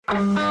This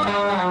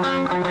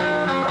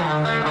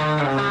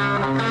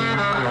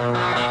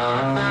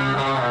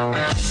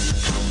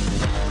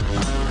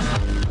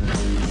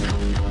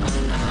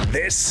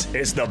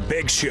is The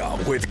Big Show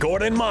with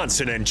Gordon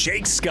Monson and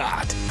Jake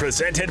Scott,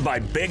 presented by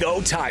Big O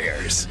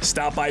Tires.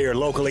 Stop by your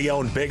locally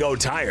owned Big O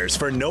Tires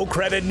for no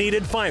credit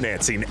needed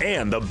financing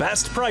and the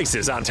best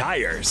prices on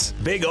tires.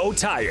 Big O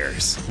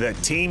Tires, the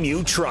team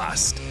you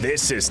trust.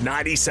 This is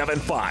 97.5,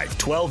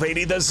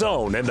 1280 The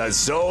Zone and The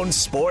Zone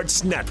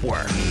Sports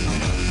Network.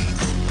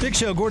 Big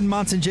Show, Gordon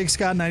Monson, Jake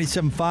Scott,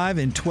 97.5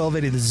 and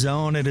 1280 The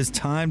Zone. It is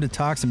time to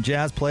talk some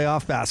Jazz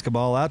playoff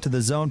basketball. Out to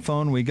the Zone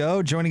phone we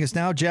go. Joining us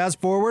now, Jazz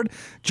forward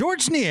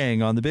Georges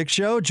Niang on the Big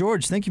Show.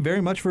 George, thank you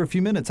very much for a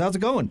few minutes. How's it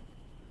going?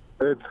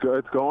 It's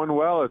going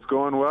well. It's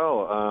going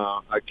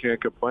well. I can't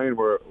complain.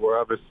 We're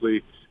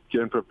obviously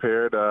getting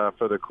prepared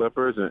for the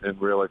Clippers and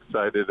real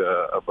excited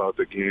about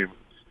the game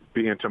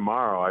being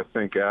tomorrow. I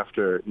think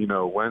after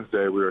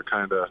Wednesday we were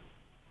kind of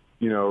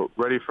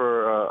ready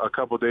for a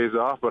couple days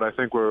off, but I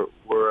think we're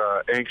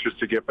anxious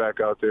to get back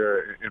out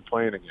there and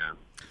playing again.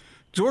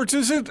 George,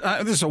 is it?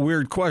 This is a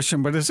weird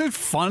question, but is it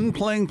fun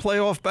playing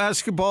playoff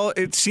basketball?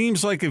 It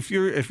seems like if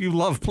you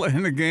love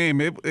playing the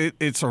game,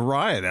 it's a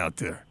riot out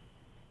there.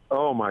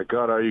 Oh my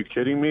God, are you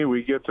kidding me?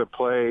 We get to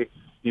play,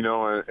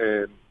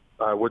 and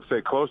I would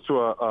say close to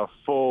a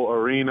full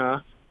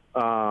arena.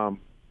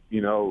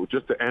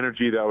 Just the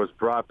energy that was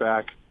brought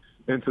back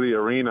into the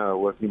arena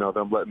with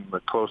them letting the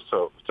close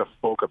to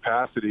full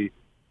capacity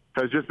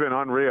has just been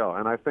unreal.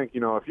 And I think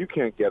if you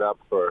can't get up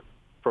for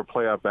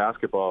playoff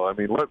basketball, I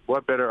mean,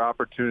 what better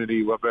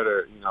opportunity, what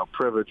better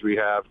privilege we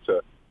have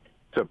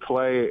to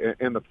play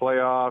in the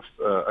playoffs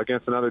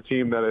against another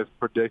team that is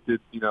predicted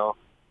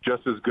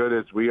just as good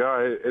as we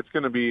are. It's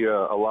going to be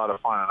a lot of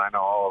fun, and I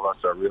know all of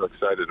us are real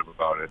excited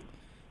about it.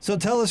 So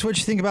tell us what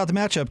you think about the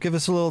matchup. Give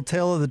us a little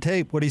tale of the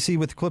tape. What do you see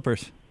with the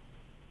Clippers?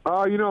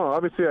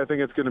 Obviously I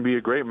think it's going to be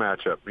a great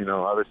matchup.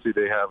 Obviously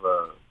they have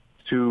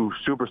two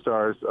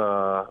superstars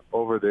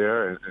over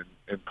there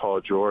and Paul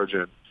George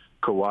and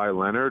Kawhi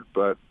Leonard,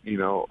 but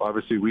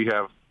obviously we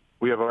have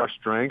our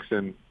strengths,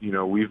 and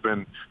we've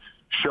been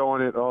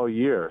showing it all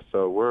year.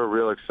 So we're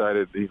real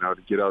excited to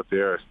get out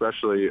there,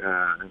 especially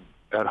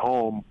at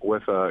home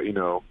with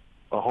a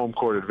home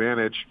court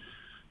advantage,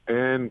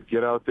 and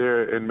get out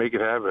there and make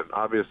it happen.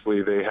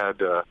 Obviously they had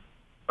a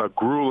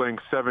grueling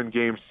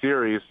 7-game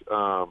series,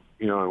 and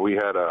we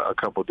had a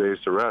couple days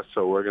to rest,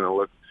 so we're going to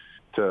look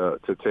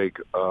to take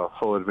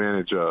full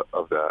advantage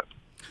of that.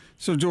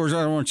 So, George,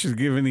 I don't want you to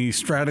give any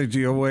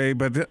strategy away,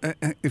 but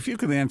if you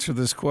could answer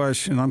this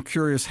question, I'm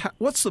curious,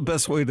 what's the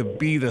best way to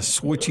beat a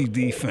switchy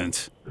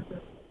defense?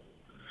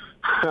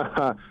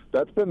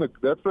 That's been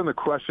the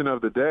question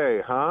of the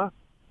day, huh?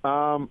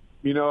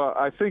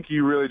 I think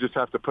you really just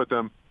have to put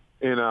them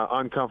in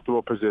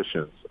uncomfortable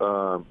positions.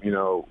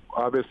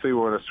 Obviously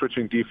we're in a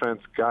switching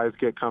defense. Guys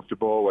get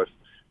comfortable with,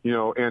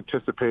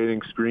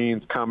 anticipating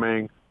screens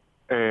coming.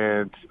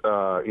 And,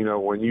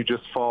 when you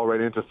just fall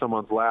right into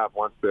someone's lap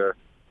once they're,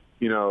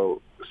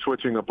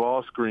 switching a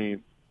ball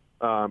screen,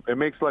 it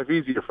makes life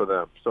easier for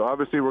them. So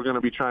obviously we're going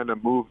to be trying to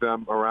move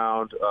them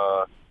around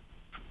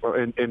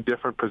in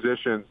different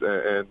positions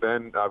and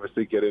then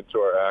obviously get into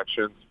our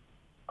actions.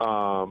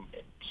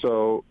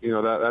 So,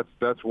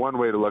 that's one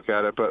way to look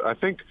at it. But I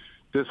think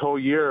this whole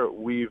year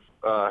we've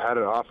had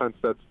an offense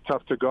that's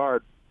tough to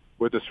guard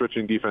with the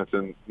switching defense,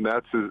 and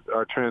that's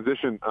our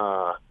transition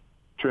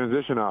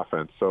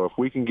offense. So if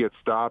we can get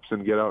stops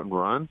and get out and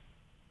run,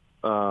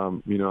 I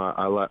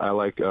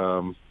like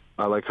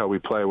how we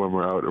play when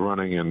we're out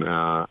running and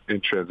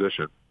in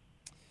transition.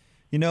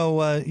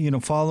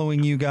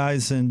 Following you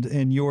guys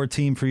and your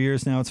team for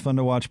years now, it's fun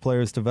to watch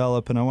players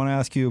develop. And I want to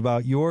ask you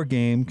about your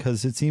game,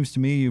 because it seems to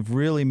me you've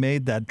really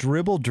made that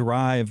dribble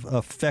drive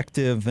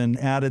effective and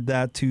added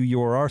that to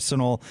your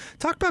arsenal.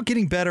 Talk about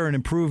getting better and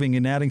improving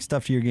and adding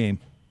stuff to your game.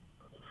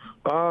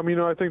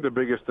 I think the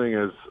biggest thing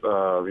is,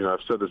 I've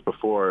said this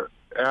before,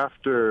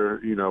 after,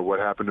 what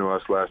happened to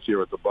us last year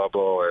with the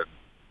bubble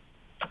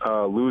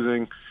and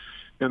losing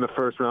in the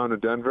first round in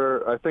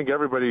Denver, I think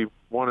everybody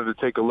wanted to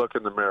take a look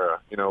in the mirror.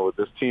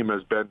 This team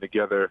has been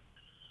together,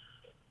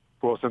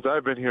 well, since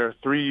I've been here,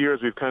 3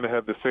 years, we've kind of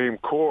had the same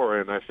core.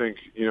 And I think,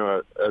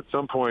 at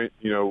some point,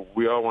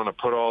 we all want to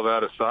put all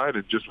that aside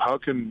and just how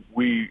can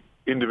we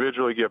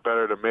individually get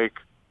better to make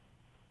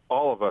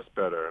all of us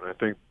better. And I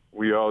think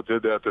we all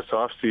did that this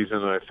offseason.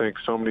 And I think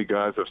so many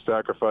guys have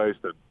sacrificed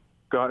and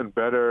gotten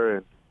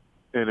better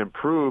and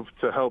improved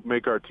to help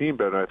make our team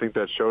better. I think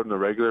that showed in the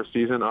regular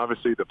season.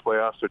 Obviously, the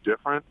playoffs are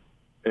different,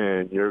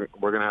 and we're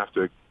going to have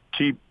to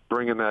keep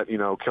bringing that,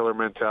 killer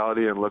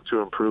mentality and look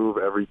to improve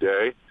every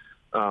day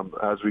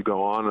as we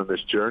go on in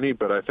this journey.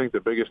 But I think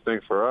the biggest thing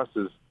for us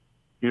is,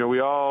 we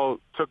all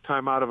took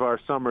time out of our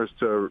summers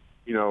to,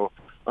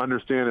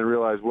 understand and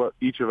realize what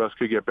each of us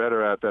could get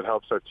better at that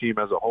helps our team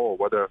as a whole,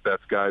 whether if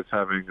that's guys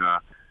having,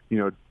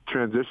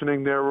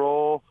 transitioning their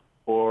role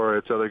or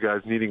it's other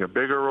guys needing a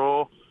bigger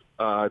role.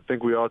 I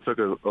think we all took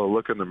a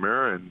look in the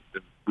mirror, and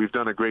we've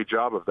done a great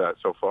job of that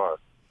so far.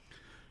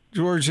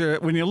 George,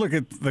 when you look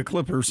at the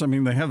Clippers, I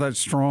mean, they have that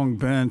strong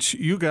bench.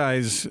 You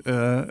guys,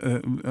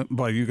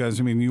 by you guys,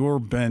 I mean your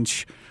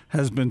bench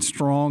has been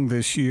strong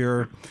this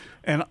year.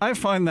 And I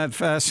find that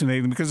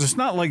fascinating because it's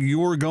not like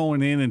you're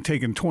going in and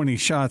taking 20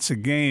 shots a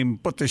game,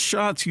 but the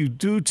shots you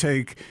do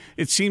take,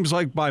 it seems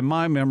like by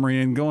my memory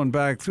and going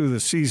back through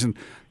the season,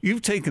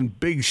 you've taken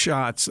big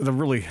shots that have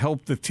really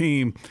helped the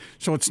team.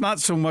 So it's not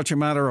so much a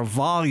matter of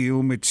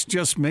volume, it's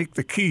just make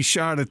the key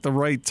shot at the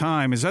right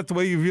time. Is that the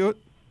way you view it?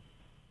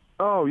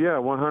 Oh, yeah,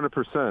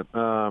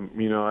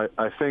 100%.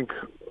 I think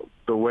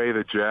the way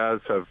the Jazz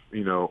have,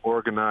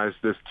 organized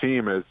this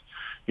team is,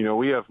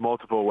 we have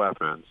multiple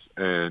weapons.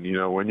 And,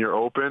 when you're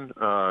open,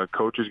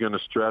 coach is going to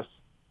stress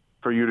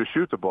for you to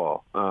shoot the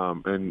ball.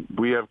 And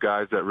we have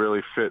guys that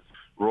really fit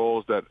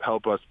roles that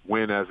help us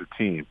win as a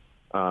team.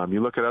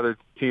 You look at other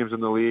teams in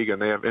the league,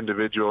 and they have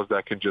individuals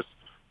that can just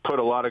put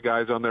a lot of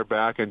guys on their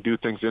back and do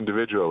things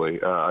individually.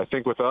 I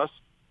think with us,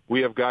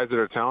 we have guys that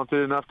are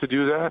talented enough to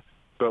do that.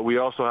 But we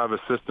also have a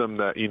system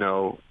that,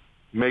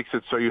 makes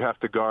it so you have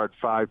to guard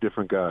 5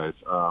 different guys.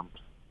 I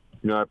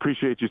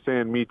appreciate you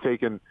saying me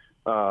taking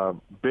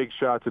big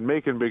shots and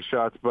making big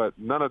shots, but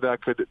none of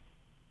that could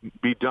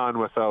be done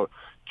without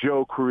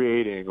Joe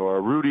creating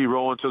or Rudy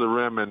rolling to the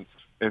rim and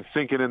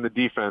sinking in the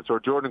defense, or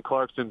Jordan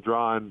Clarkson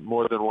drawing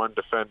more than one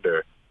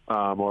defender,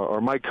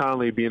 or Mike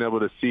Conley being able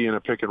to see in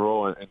a pick and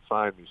roll and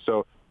find me.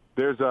 So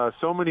there's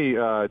so many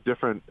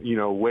different,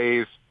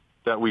 ways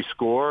that we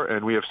score,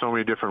 and we have so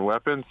many different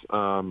weapons.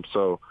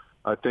 So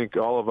I think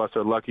all of us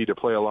are lucky to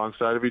play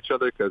alongside of each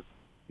other because,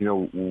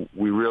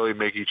 we really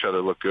make each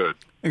other look good.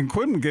 And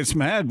Quentin gets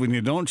mad when you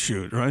don't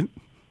shoot, right?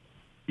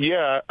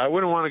 Yeah, I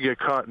wouldn't want to get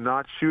caught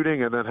not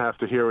shooting and then have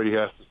to hear what he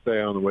has to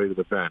say on the way to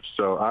the bench.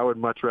 So I would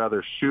much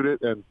rather shoot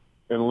it and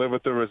live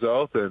with the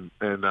result, and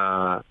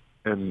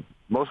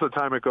most of the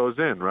time it goes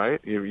in,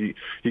 right? You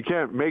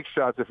can't make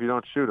shots if you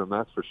don't shoot them,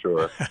 that's for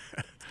sure.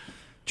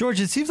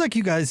 George, it seems like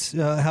you guys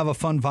have a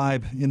fun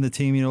vibe in the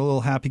team, a little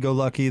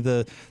happy-go-lucky,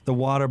 the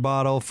water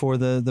bottle for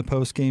the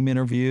post-game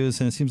interviews,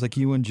 and it seems like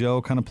you and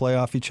Joe kind of play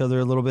off each other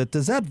a little bit.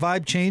 Does that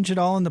vibe change at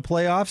all in the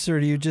playoffs, or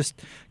do you just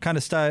kind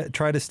of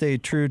try to stay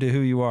true to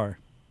who you are?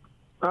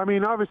 I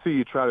mean, obviously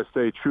you try to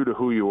stay true to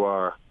who you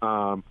are.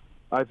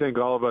 I think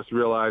all of us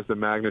realize the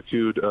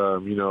magnitude,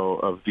 of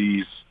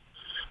these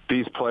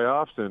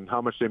playoffs and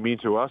how much they mean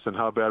to us and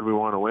how bad we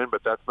want to win,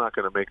 but that's not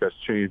going to make us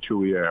change who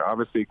we are.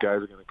 Obviously,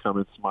 guys are going to come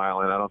in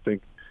smiling. I don't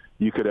think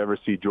you could ever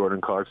see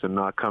Jordan Clarkson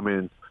not come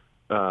in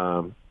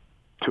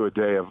to a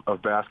day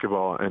of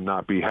basketball and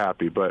not be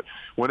happy. But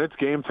when it's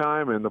game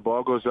time and the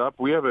ball goes up,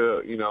 we have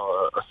a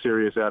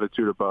serious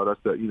attitude about us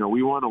that,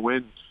 we want to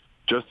win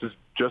just as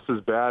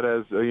bad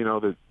as,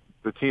 the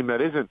team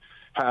that isn't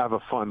have a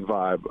fun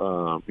vibe,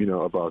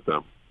 about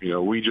them.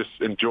 We just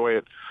enjoy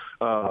it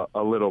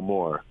a little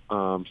more.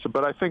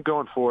 But I think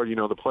going forward,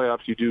 the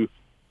playoffs, you do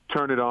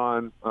turn it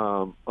on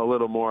a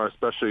little more,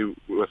 especially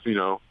with,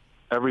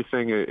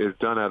 everything is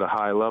done at a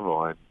high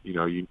level. And,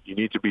 you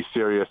need to be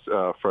serious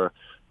for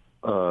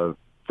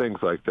things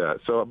like that.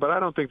 So, but I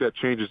don't think that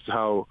changes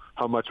how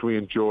much we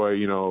enjoy,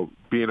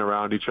 being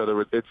around each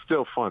other. It's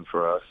still fun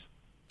for us.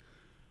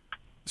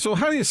 So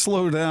how do you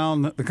slow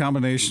down the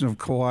combination of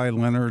Kawhi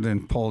Leonard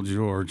and Paul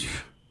George?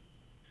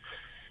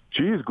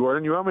 Geez,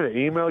 Gordon, you want me to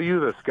email you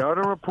the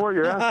scouting report?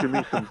 You're asking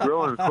me some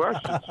grilling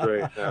questions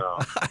right now.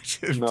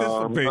 Just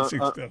the basic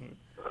stuff.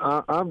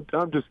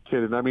 I'm just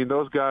kidding. I mean,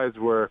 those guys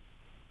were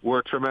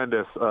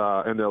tremendous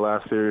in their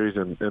last series,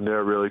 and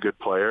they're really good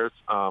players.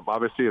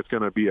 Obviously, it's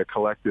going to be a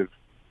collective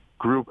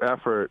group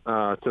effort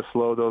to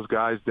slow those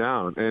guys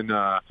down. And,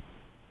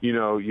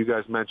 you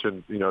guys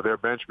mentioned, their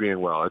bench being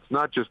well. It's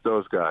not just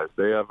those guys.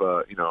 They have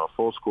a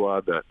full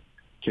squad that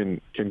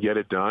can get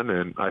it done,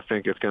 and I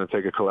think it's going to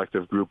take a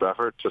collective group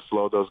effort to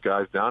slow those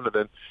guys down and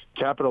then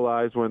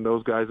capitalize when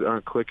those guys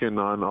aren't clicking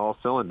on all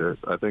cylinders.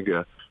 I think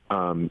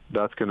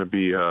that's going to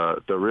be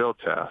the real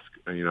task.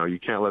 You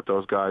can't let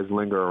those guys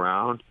linger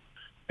around,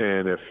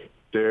 and if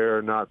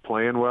they're not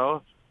playing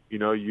well,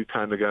 you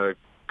kind of got to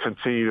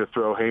continue to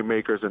throw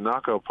haymakers and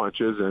knockout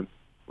punches and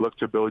look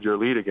to build your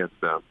lead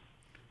against them.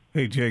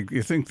 Hey, Jake,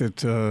 you think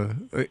that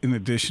in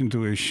addition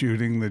to his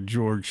shooting, that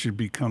George should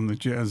become the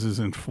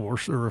Jazz's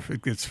enforcer if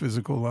it gets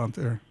physical out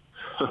there?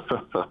 Sure,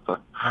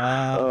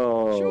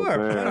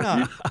 man. why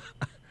not?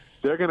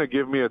 They're going to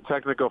give me a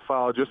technical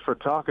foul just for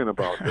talking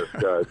about this,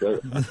 guys.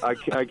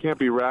 I can't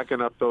be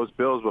racking up those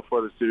bills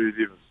before the series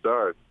even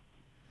starts.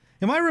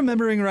 Am I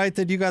remembering right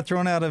that you got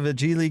thrown out of a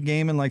G League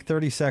game in like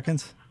 30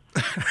 seconds?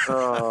 You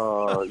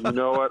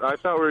know what? I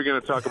thought we were going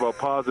to talk about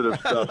positive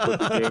stuff with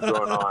the game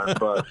going on,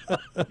 but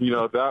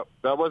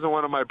that wasn't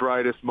one of my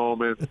brightest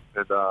moments,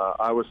 and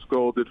I was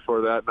scolded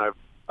for that. And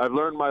I've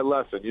learned my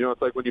lesson.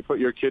 It's like when you put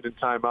your kid in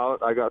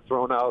timeout. I got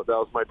thrown out. That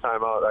was my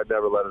timeout. I'd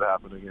never let it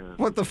happen again.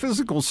 But the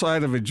physical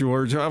side of it,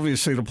 George,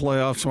 obviously the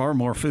playoffs are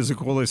more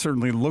physical. They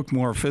certainly look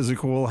more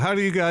physical. How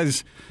do you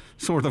guys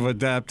sort of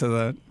adapt to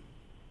that?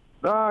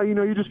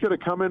 You just got to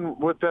come in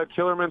with that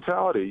killer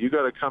mentality. You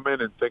got to come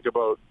in and think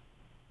about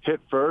hit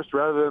first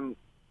rather than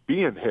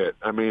being hit.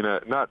 I mean,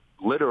 not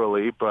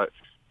literally, but,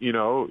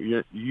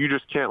 you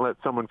just can't let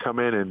someone come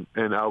in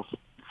and out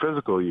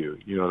physical you.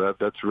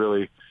 That's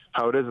really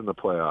how it is in the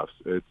playoffs.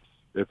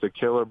 It's a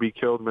kill or be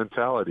killed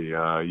mentality.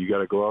 You got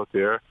to go out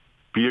there,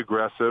 be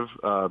aggressive,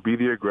 be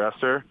the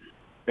aggressor,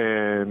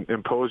 and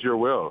impose your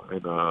will.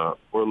 And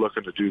we're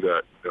looking to do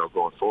that,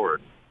 going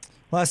forward.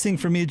 Last thing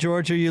for me,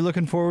 George, are you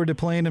looking forward to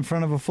playing in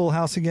front of a full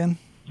house again?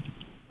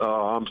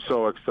 I'm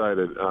so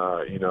excited.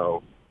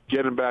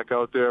 Getting back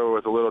out there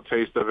with a little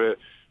taste of it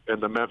in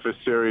the Memphis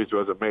series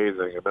was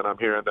amazing. And then I'm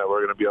hearing that we're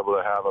going to be able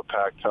to have a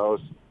packed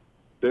house.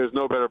 There's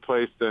no better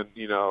place than,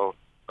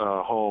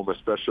 home,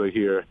 especially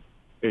here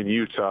in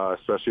Utah,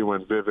 especially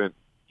when Vivint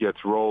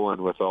gets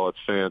rolling with all its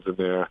fans in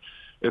there.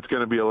 It's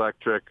going to be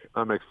electric.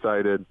 I'm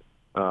excited.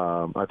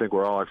 I think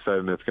we're all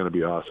excited, and it's going to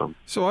be awesome.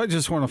 So I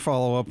just want to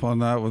follow up on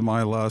that with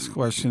my last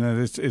question, and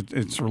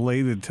it's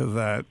related to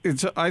that.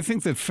 I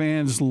think that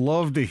fans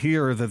love to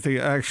hear that they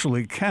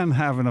actually can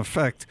have an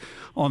effect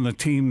on the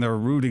team they're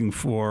rooting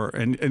for.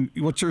 And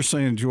what you're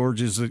saying, George,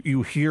 is that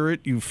you hear it,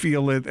 you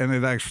feel it, and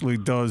it actually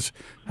does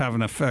have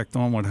an effect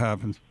on what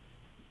happens.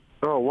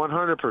 Oh,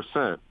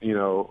 100%.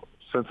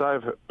 Since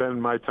I've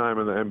been my time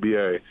in the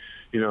NBA,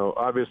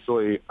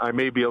 obviously I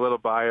may be a little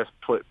biased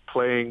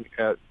playing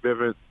at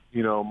Vivint,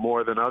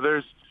 more than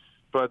others,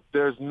 but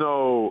there's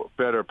no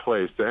better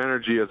place. The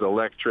energy is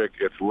electric.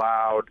 It's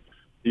loud.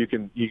 You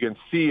can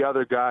see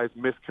other guys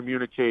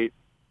miscommunicate,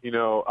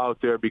 out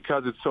there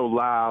because it's so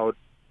loud,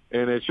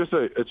 and it's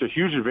a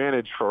huge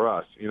advantage for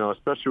us,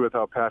 especially with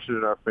how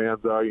passionate our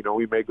fans are.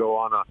 We may go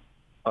on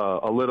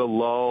a little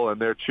lull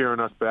and they're cheering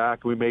us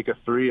back. We make a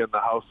three and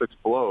the house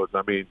explodes.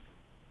 I mean,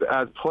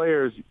 as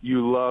players,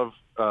 you love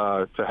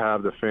to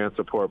have the fan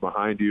support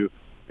behind you.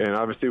 And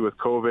obviously with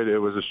COVID, it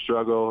was a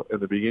struggle in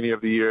the beginning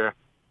of the year.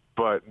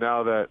 But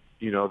now that,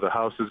 the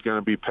house is going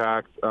to be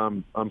packed,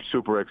 I'm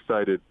super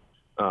excited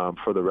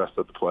for the rest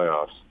of the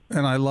playoffs.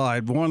 And I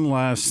lied. One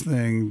last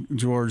thing,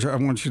 George. I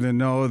want you to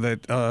know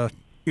that,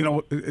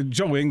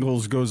 Joe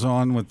Ingles goes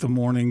on with the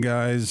morning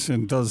guys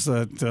and does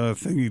that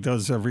thing he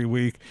does every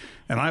week.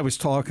 And I was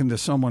talking to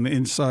someone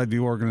inside the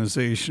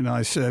organization.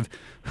 I said,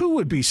 who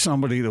would be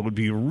somebody that would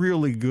be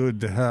really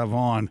good to have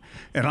on?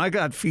 And I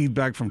got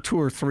feedback from 2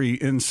 or 3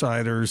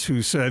 insiders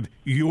who said,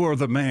 you're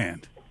the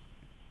man.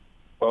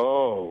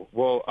 Oh,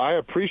 well, I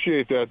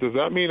appreciate that. Does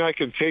that mean I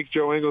can take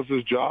Joe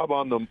Ingles' job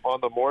on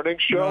the morning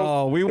show?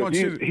 No, we want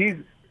you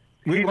to...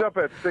 He's up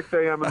at 6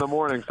 a.m. in the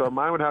morning, so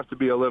mine would have to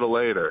be a little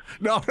later.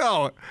 No,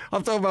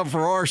 I'm talking about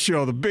for our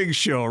show, the big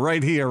show,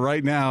 right here,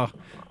 right now.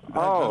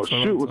 Oh,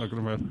 shoot. I'm talking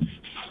about.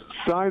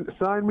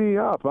 Sign me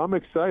up. I'm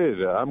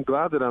excited. I'm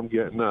glad that I'm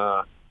getting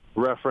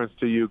reference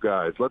to you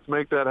guys. Let's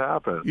make that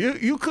happen.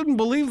 You couldn't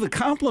believe the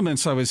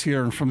compliments I was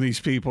hearing from these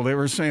people. They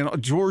were saying,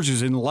 George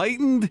is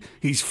enlightened,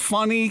 he's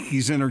funny,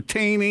 he's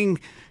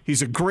entertaining,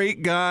 he's a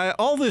great guy,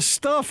 all this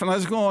stuff. And I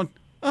was going,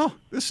 oh,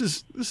 this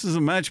is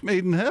a match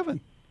made in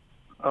heaven.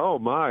 Oh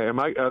my!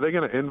 Are they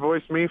going to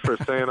invoice me for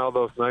saying all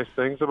those nice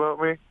things about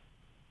me?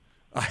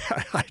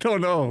 I don't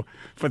know,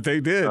 but they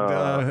did,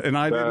 and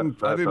I didn't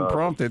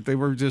prompt it. They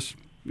were just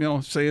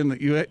saying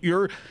that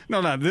you're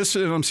no. This,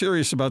 and I'm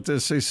serious about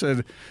this. They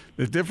said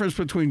the difference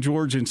between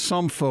George and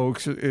some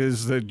folks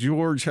is that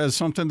George has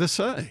something to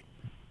say.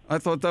 I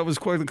thought that was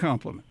quite a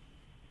compliment.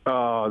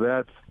 Oh,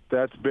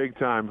 that's big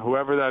time.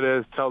 Whoever that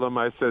is, tell them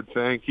I said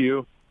thank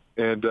you,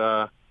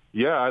 and.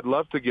 Yeah, I'd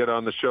love to get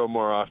on the show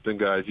more often,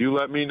 guys. You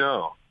let me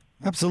know.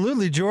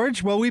 Absolutely,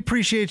 George. Well, we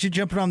appreciate you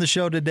jumping on the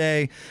show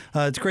today.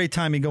 It's great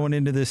timing going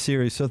into this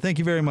series, so thank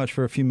you very much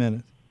for a few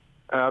minutes.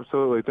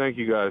 Absolutely. Thank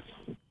you, guys.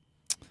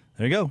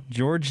 There you go.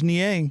 Georges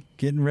Niang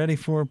getting ready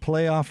for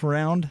playoff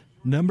round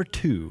number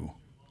 2.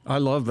 I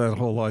love that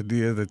whole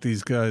idea that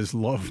these guys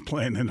love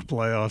playing in the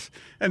playoffs.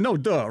 And no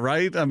duh,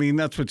 right? I mean,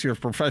 that's what you're a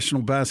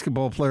professional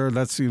basketball player.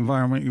 That's the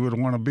environment you would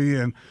want to be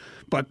in.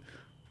 But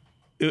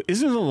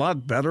isn't it a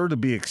lot better to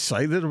be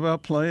excited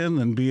about playing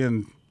than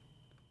being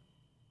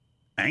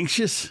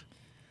anxious?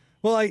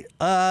 Well,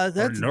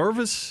 that's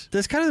nervous.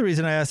 That's kind of the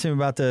reason I asked him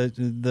about the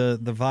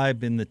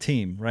vibe in the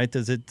team, right?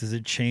 Does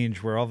it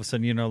change where all of a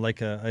sudden,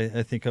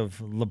 I think of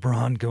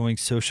LeBron going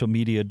social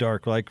media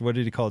dark, like what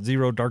did he call it,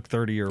 0 Dark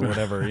 30 or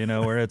whatever,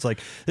 where it's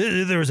like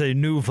there's a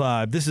new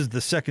vibe. This is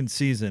the second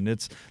season.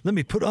 It's let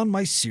me put on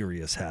my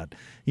serious hat.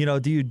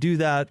 Do you do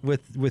that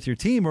with your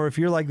team, or if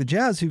you're like the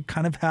Jazz who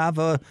kind of have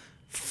a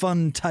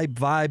fun type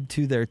vibe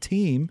to their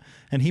team?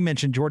 And he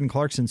mentioned Jordan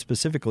Clarkson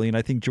specifically, and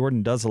I think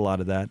Jordan does a lot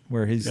of that,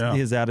 where his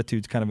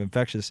attitude's kind of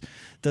infectious.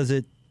 Does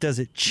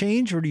it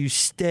change, or do you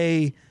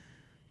stay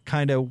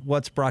kind of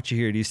what's brought you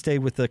here? Do you stay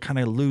with the kind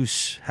of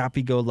loose,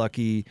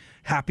 happy-go-lucky,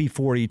 happy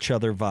for each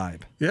other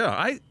vibe?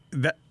 Yeah,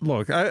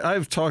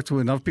 I've talked to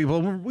enough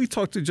people. We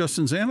talked to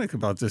Justin Zanuck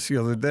about this the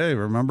other day,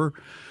 remember?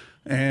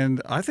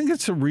 And I think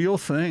it's a real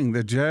thing.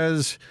 The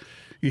Jazz,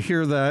 you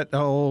hear that,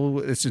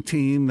 it's a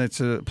team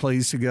that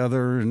plays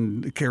together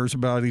and cares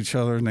about each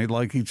other and they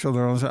like each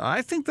other.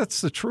 I think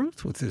that's the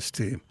truth with this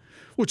team,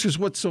 which is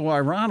what's so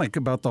ironic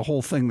about the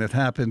whole thing that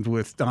happened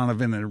with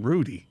Donovan and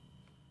Rudy.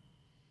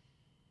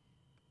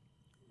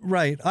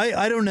 Right.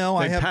 I don't know.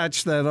 They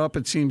patched that up,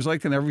 it seems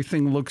like, and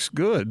everything looks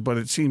good. But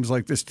it seems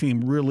like this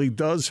team really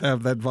does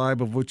have that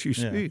vibe of what you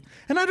see.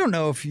 And I don't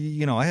know if,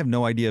 I have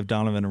no idea if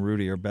Donovan and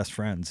Rudy are best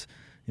friends.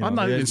 I'm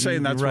not even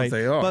saying that's right. what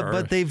they are.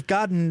 But they've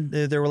gotten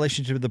their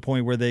relationship to the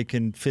point where they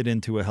can fit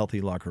into a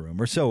healthy locker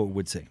room, or so it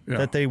would seem. Yeah.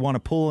 That they want to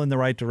pull in the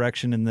right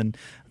direction. And then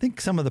I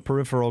think some of the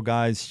peripheral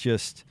guys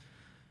just...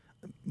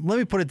 Let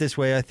me put it this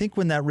way. I think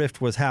when that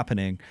rift was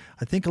happening,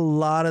 I think a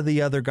lot of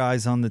the other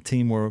guys on the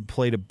team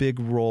played a big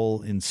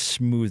role in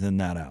smoothing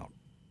that out.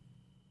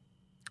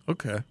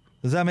 Okay.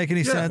 Does that make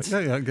any sense?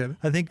 Yeah, I get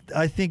it.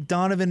 I think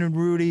Donovan and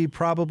Rudy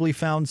probably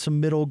found some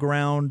middle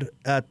ground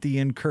at the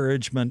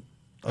encouragement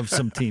of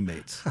some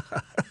teammates.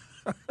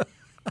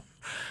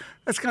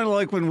 That's kind of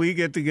like when we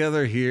get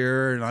together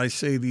here and I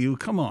say to you,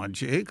 come on,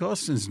 Jake,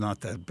 Austin's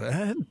not that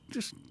bad.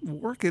 Just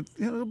work it.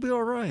 It'll be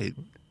all right.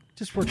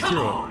 Just work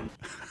through it.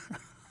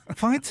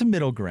 Find some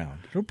middle ground.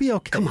 It'll be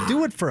okay.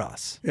 Do it for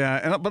us.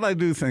 Yeah, but I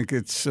do think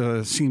it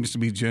seems to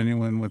be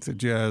genuine with the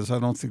Jazz. I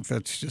don't think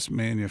that's just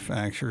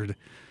manufactured.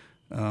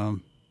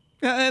 And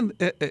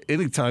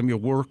anytime you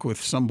work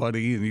with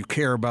somebody and you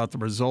care about the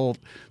result,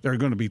 there are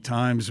going to be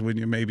times when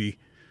you maybe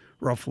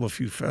ruffle a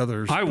few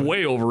feathers. I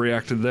way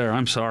overreacted there.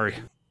 I'm sorry.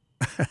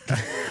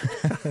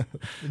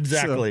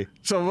 Exactly.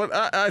 So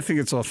I think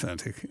it's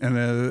authentic. And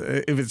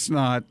if it's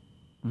not,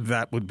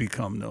 that would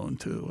become known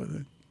too, I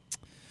think.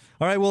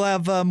 All right, we'll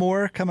have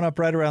more coming up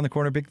right around the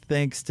corner. Big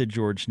thanks to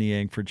Georges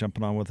Niang for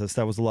jumping on with us.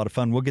 That was a lot of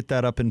fun. We'll get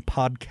that up in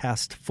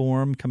podcast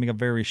form coming up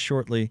very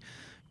shortly.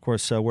 Of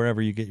course,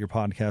 wherever you get your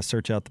podcast,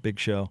 search out The Big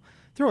Show.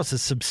 Throw us a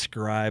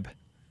subscribe.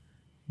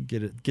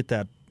 Get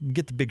the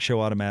Big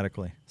Show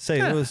automatically. Say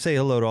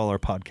hello to all our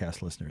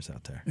podcast listeners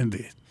out there.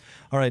 Indeed.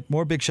 All right,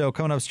 more Big Show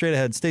coming up straight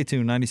ahead. Stay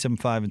tuned, 97.5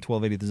 and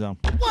 1280 The Zone.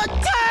 What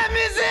time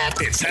is it?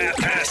 It's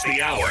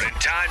 1:30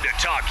 and time to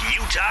talk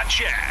Utah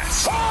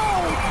Jazz.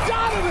 Oh,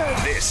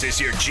 Donovan! This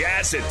is your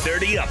Jazz at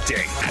 30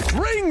 update.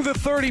 Ring the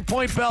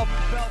 30-point bell.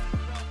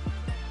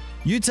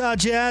 Utah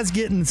Jazz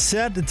getting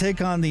set to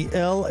take on the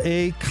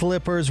L.A.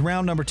 Clippers.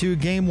 Round number 2,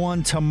 game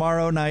 1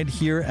 tomorrow night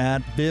here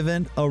at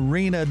Vivint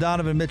Arena.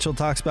 Donovan Mitchell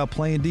talks about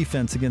playing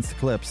defense against the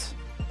Clips.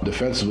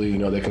 Defensively,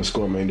 they can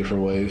score many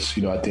different ways.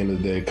 At the end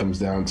of the day, it comes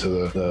down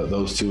to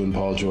those two and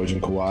Paul George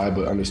and Kawhi,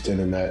 but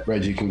understanding that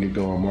Reggie can get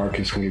going,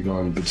 Marcus can get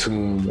going,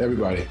 Batum,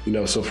 everybody.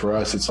 So for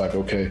us, it's like,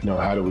 okay,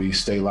 how do we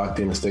stay locked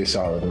in and stay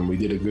solid? And we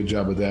did a good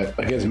job of that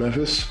against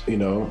Memphis,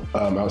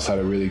 outside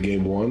of really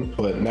game 1.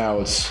 But now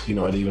it's, at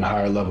an even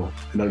higher level.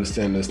 And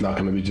understanding it's not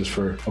going to be just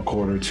for a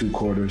quarter, 2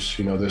 quarters.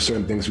 There's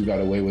certain things we got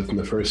away with in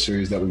the first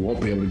series that we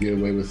won't be able to get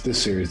away with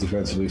this series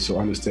defensively. So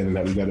understanding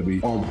that we got to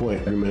be on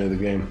point every minute of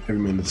the game, every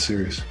minute of the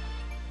series.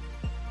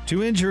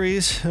 2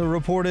 injuries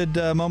reported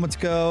moments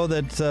ago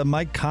that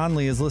Mike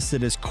Conley is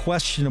listed as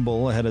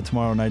questionable ahead of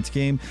tomorrow night's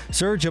game.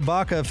 Serge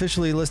Ibaka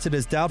officially listed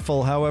as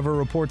doubtful. However,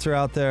 reports are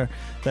out there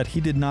that he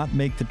did not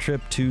make the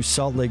trip to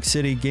Salt Lake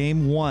City.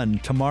 Game 1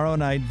 tomorrow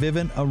night,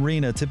 Vivint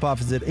Arena.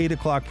 Tip-off is at 8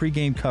 o'clock.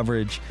 Pre-game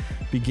coverage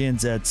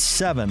begins at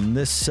 7.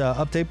 This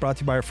update brought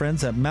to you by our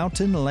friends at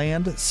Mountain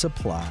Land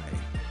Supply.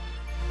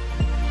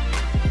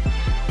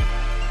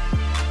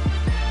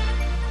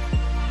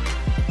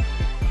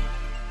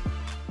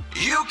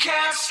 You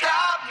can't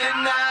stop me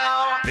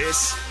now.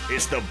 This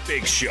is The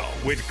Big Show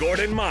with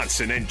Gordon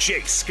Monson and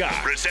Jake Scott.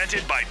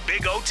 Presented by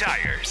Big O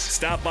Tires.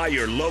 Stop by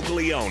your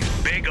locally owned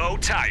Big O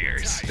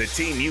Tires. The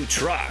team you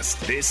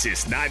trust. This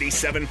is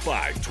 97.5,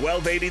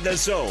 1280 The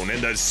Zone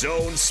and The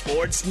Zone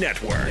Sports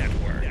Network.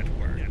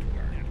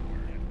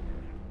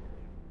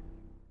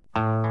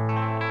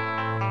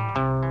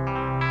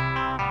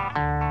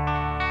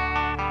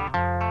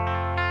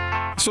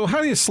 So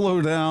how do you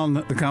slow down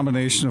the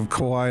combination of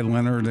Kawhi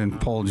Leonard and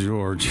Paul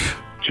George?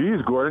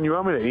 Geez, Gordon, you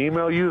want me to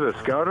email you the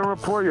scouting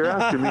report? You're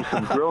asking me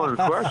some grilling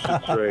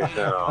questions right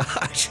now.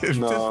 Just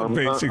the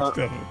basic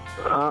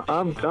stuff.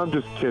 I'm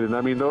just kidding. I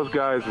mean, those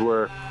guys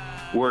were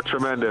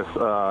tremendous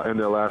in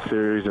their last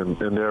series, and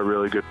they're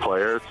really good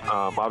players.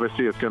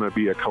 Obviously, it's going to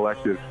be a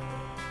collective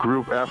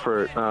group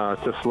effort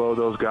to slow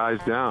those guys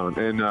down.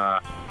 And,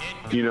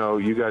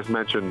 you guys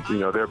mentioned,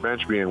 their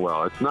bench being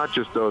well. It's not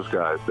just those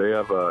guys. They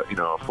have a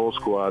full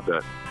squad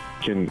that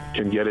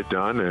can get it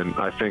done, and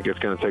I think it's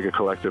going to take a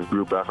collective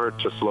group effort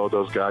to slow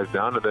those guys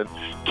down and then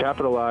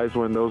capitalize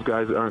when those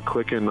guys aren't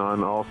clicking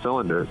on all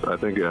cylinders. I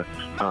think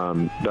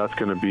that's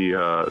going to be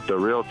the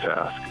real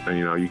task. And,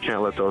 you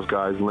can't let those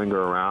guys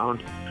linger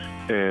around,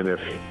 and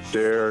if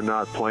they're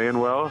not playing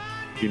well,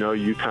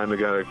 you kind of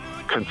got to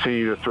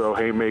continue to throw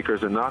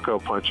haymakers and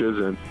knockout punches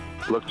and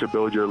look to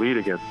build your lead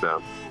against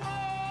them.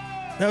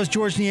 That was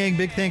Georges Niang.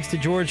 Big thanks to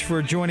George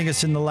for joining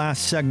us in the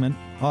last segment.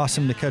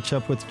 Awesome to catch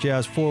up with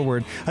Jazz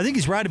forward. I think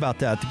he's right about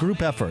that, the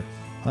group effort.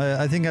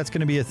 I think that's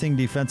going to be a thing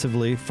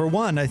defensively. For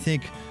one, I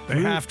think they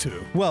have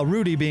to. Well,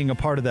 Rudy being a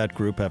part of that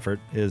group effort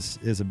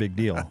is a big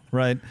deal,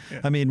 right?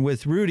 Yeah. I mean,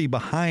 with Rudy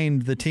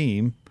behind the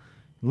team,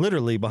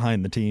 literally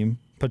behind the team,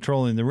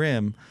 patrolling the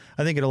rim,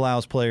 I think it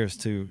allows players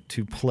to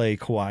play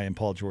Kawhi and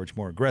Paul George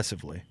more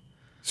aggressively.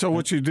 So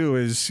what you do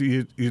is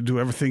you do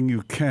everything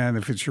you can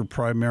if it's your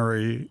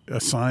primary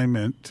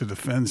assignment to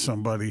defend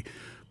somebody.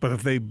 But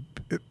if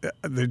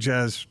the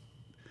Jazz,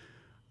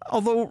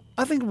 although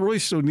I think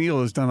Royce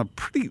O'Neal has done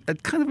a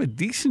kind of a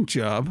decent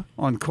job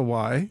on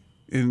Kawhi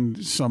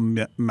in some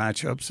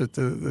matchups that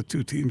the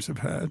two teams have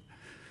had,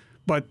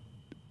 but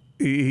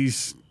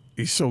he's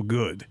so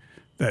good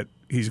that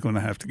he's going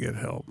to have to get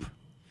help.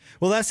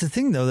 Well, that's the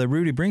thing, though, that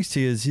Rudy brings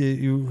to you is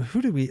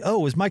who did we?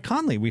 Oh, it was Mike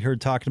Conley. We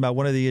heard talking about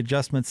one of the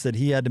adjustments that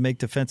he had to make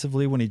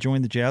defensively when he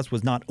joined the Jazz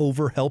was not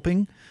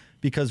over-helping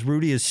because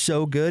Rudy is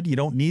so good. You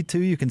don't need to.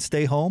 You can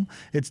stay home.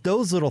 It's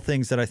those little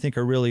things that I think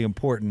are really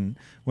important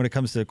when it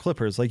comes to the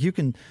Clippers. Like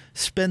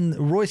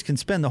Royce can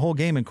spend the whole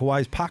game in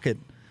Kawhi's pocket,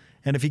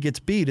 and if he gets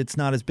beat, it's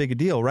not as big a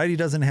deal, right? He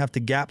doesn't have to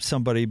gap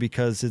somebody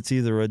because it's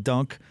either a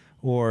dunk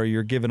or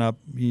you're giving up,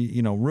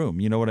 room.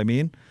 You know what I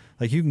mean?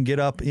 Like you can get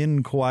up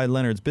in Kawhi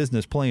Leonard's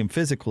business, play him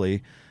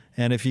physically,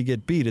 and if you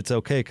get beat, it's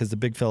okay because the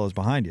big fella's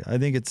behind you. I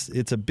think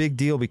it's a big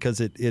deal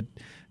because it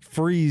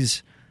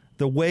frees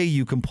the way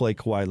you can play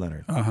Kawhi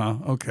Leonard.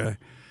 Okay.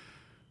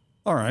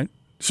 All right.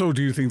 So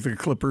do you think the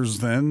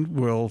Clippers then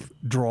will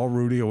draw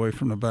Rudy away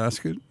from the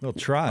basket? They'll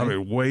try. I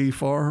mean, way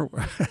far.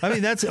 I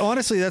mean, that's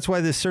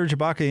why this Serge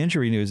Ibaka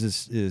injury news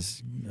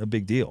is a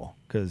big deal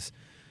because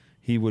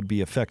he would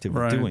be effective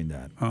at doing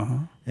that.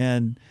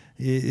 And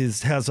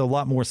has a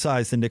lot more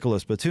size than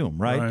Nicholas Batum,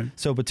 right?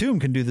 So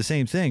Batum can do the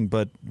same thing,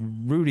 but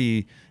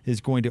Rudy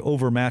is going to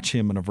overmatch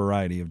him in a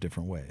variety of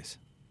different ways.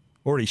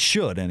 Or he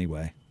should,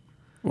 anyway.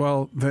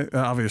 Well,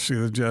 obviously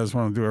the Jazz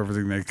want to do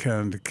everything they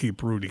can to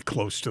keep Rudy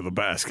close to the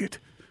basket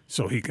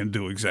so he can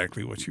do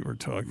exactly what you were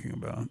talking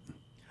about.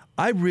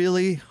 I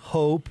really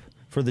hope,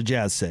 for the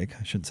Jazz sake,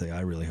 I shouldn't say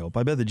I really hope,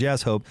 I bet the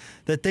Jazz hope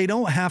that they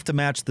don't have to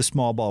match the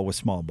small ball with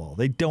small ball.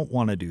 They don't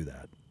want to do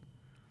that.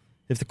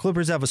 If the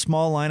Clippers have a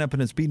small lineup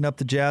and it's beating up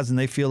the Jazz and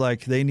they feel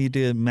like they need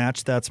to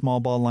match that small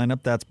ball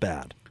lineup, that's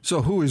bad.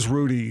 So who is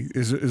Rudy?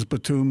 Is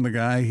Batum the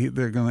guy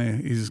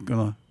he's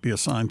gonna be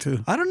assigned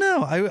to? I don't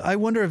know. I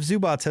wonder if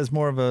Zubats has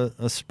more of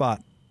a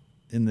spot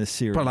in this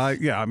series. But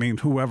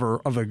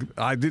whoever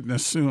I didn't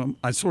assume.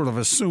 I sort of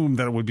assumed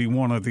that it would be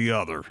one or the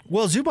other.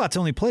 Well, Zubats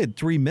only played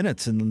 3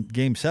 minutes in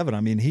Game 7.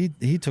 I mean,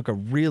 he took a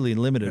really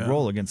limited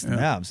role against the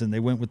Mavs, and they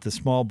went with the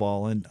small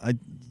ball. And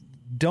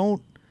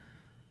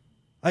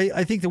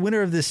I think the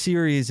winner of this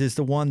series is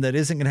the one that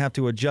isn't going to have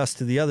to adjust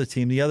to the other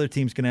team. The other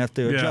team's going to have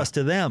to adjust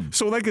to them.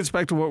 So that gets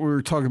back to what we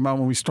were talking about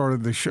when we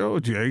started the show,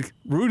 Jake.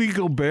 Rudy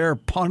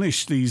Gobert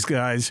punished these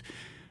guys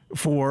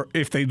for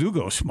if they do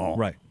go small.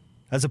 Right.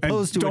 As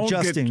opposed to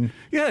adjusting.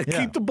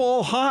 Keep the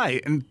ball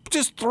high and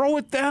just throw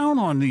it down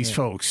on these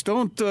folks.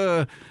 Don't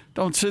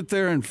sit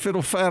there and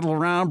fiddle-faddle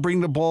around,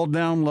 bring the ball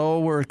down low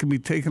where it can be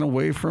taken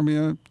away from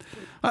you.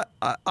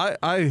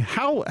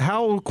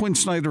 How Quinn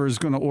Snyder is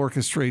going to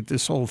orchestrate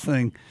this whole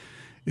thing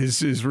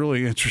is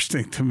really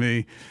interesting to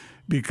me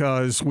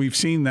because we've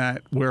seen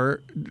that where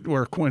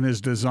Quinn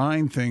has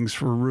designed things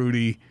for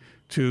Rudy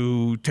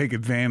to take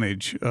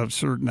advantage of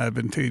certain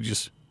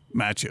advantageous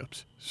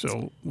matchups.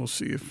 So we'll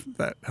see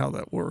how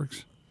that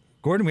works.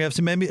 Gordon, we have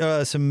some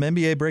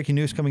NBA breaking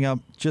news coming out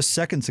just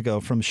seconds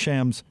ago from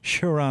Shams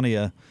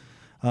Charania,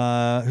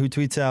 who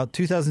tweets out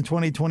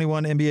 2020-21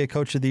 NBA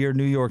Coach of the Year,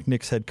 New York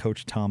Knicks head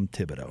coach Tom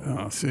Thibodeau.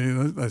 Oh,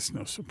 see, that's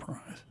no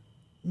surprise.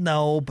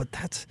 No,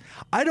 but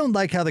I don't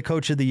like how the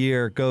Coach of the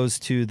Year goes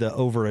to the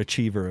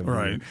overachiever of the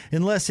year.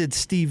 Unless it's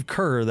Steve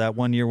Kerr that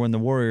one year when the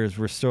Warriors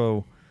were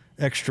so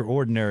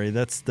extraordinary.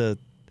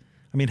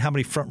 How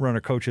many front-runner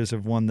coaches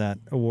have won that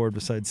award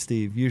besides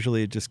Steve?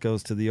 Usually it just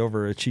goes to the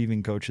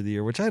overachieving Coach of the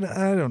Year, which I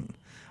don't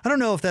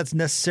know if that's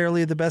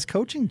necessarily the best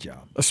coaching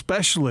job.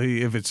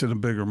 Especially if it's in a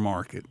bigger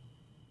market.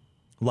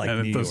 Like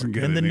New York.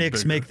 And the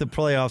Knicks make the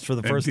playoffs for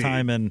the first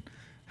time in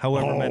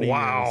however many years. Oh,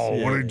 wow.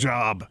 What a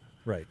job.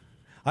 Right.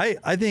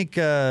 I think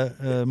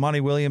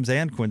Monty Williams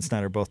and Quinn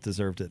Snyder both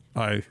deserved it.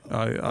 I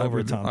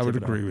would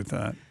agree with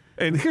that.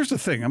 And here's the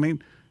thing. I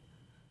mean,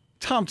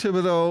 Tom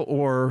Thibodeau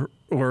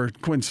or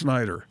Quinn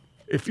Snyder,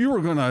 if you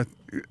were going to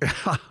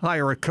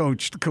hire a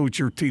coach to coach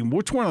your team,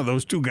 which one of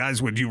those two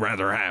guys would you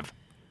rather have?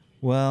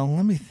 Well,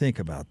 let me think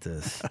about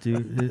this.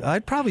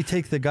 I'd probably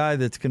take the guy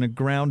that's going to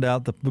grind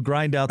out the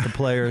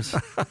players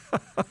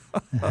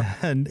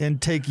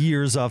and take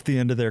years off the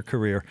end of their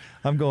career.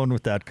 I'm going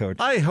with that coach.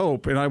 I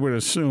hope, and I would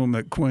assume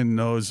that Quinn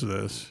knows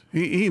this.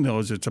 He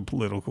knows it's a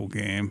political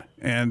game.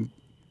 And,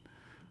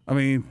 I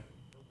mean,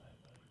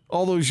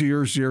 all those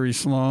years, Jerry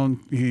Sloan,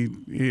 he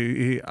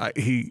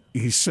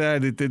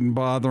said it didn't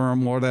bother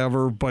him,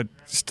 whatever. But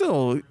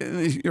still,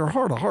 in your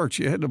heart of hearts,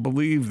 you had to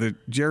believe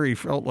that Jerry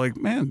felt like,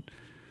 man,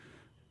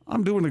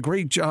 I'm doing a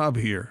great job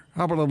here.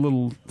 How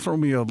about throw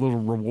me a little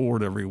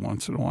reward every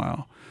once in a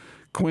while?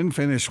 Quinn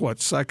finished,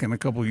 second a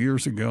couple of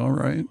years ago,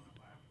 right?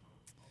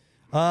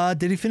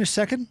 Did he finish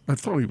second? I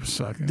thought he was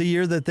second. The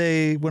year that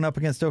they went up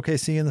against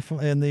OKC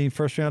in the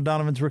first round,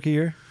 Donovan's rookie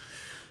year?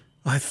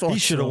 I thought he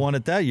should have won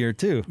it that year,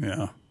 too.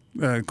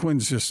 Yeah.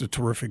 Quinn's just a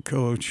terrific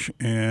coach,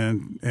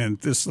 and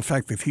the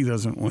fact that he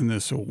doesn't win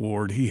this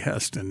award, he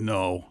has to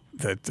know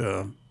that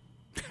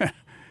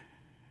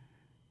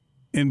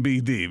in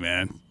BD,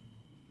 man.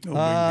 No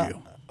big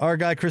deal. Our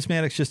guy Chris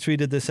Mannix just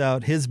tweeted this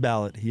out. His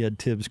ballot, he had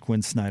Tibbs,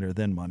 Quinn Snyder,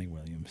 then Monty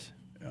Williams.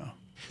 Yeah.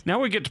 Now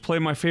we get to play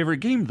my favorite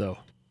game, though.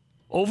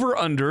 Over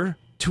under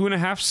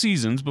 2.5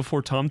 seasons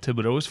before Tom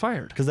Thibodeau is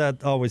fired. Because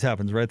that always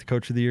happens, right? The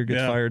coach of the year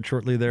gets fired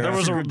shortly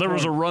thereafter. There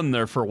was a run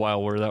there for a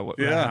while where that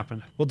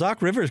happened. Well,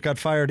 Doc Rivers got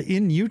fired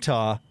in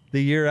Utah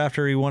the year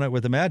after he won it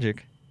with the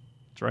Magic.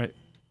 That's right.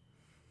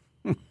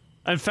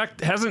 In fact,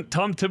 hasn't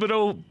Tom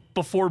Thibodeau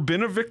before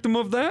been a victim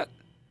of that?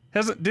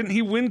 Didn't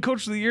he win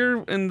Coach of the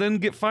Year and then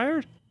get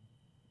fired?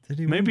 Did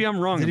he Maybe I'm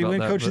wrong about that. Did he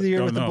win Coach of the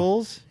Year with the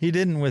Bulls? He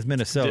didn't with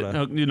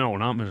Minnesota. No,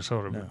 not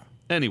Minnesota. No.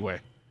 Anyway.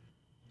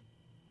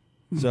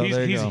 So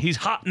he's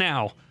hot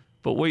now,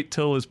 but wait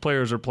till his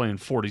players are playing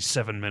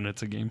 47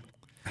 minutes a game.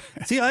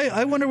 See,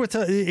 I wonder what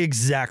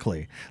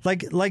exactly.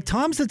 Like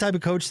Tom's the type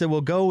of coach that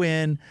will go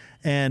in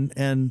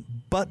and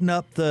button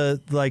up the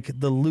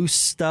loose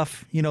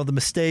stuff, the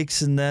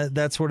mistakes and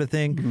that sort of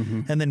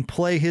thing, and then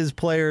play his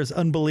players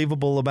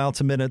unbelievable amounts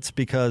of minutes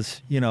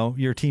because,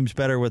 your team's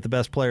better with the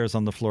best players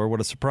on the floor.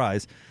 What a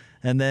surprise.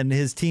 And then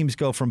his teams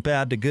go from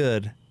bad to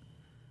good.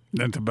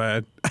 Not too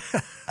bad.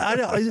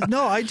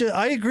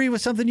 I agree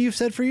with something you've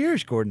said for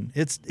years, Gordon.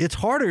 It's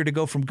harder to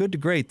go from good to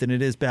great than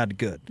it is bad to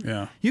good.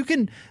 Yeah. You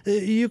can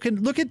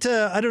look at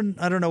I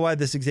don't know why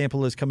this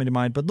example is coming to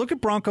mind, but look at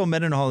Bronco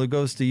Mendenhall who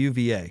goes to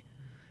UVA.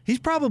 He's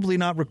probably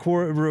not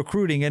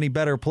recruiting any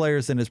better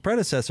players than his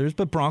predecessors,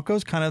 but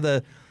Bronco's kind of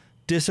the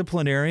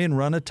disciplinarian,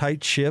 run a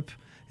tight ship.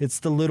 It's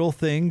the little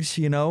things,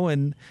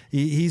 and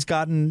he's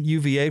gotten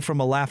UVA from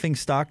a laughing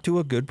stock to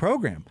a good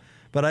program.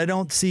 But I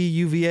don't see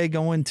UVA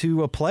going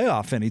to a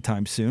playoff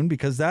anytime soon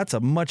because that's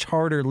a much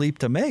harder leap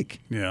to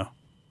make. Yeah.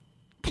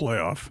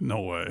 Playoff,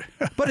 no way.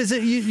 But is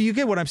it you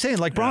get what I'm saying?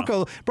 Like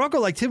Bronco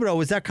like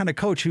Thibodeau is that kind of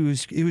coach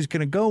who's going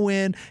to go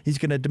in, he's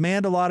going to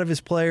demand a lot of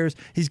his players,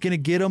 he's going to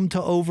get them to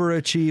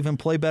overachieve and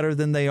play better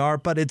than they are,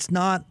 but he's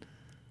not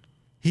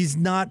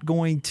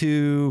going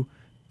to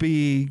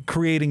be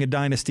creating a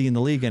dynasty in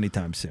the league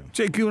anytime soon.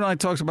 Jake, you and I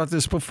talked about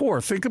this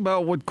before. Think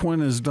about what Quinn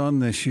has done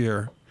this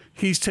year.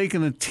 He's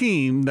taken a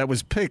team that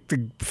was picked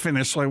to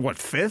finish,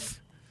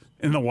 fifth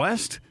in the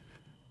West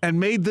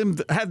and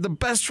had the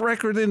best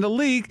record in the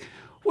league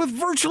with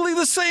virtually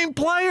the same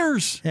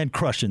players. And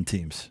crushing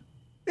teams.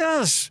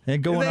 Yes.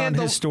 And going on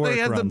historic They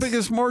had runs. the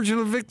biggest margin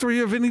of victory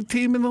of any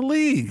team in the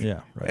league.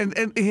 Yeah, right.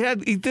 And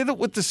he did it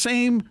with the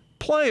same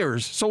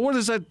players. So what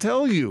does that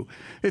tell you?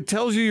 It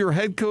tells you your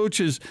head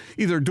coach is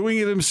either doing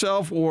it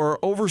himself or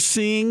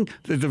overseeing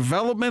the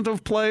development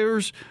of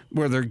players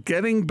where they're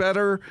getting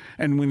better.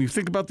 And when you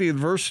think about the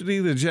adversity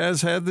the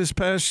Jazz had this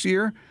past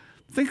year,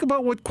 think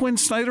about what Quinn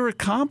Snyder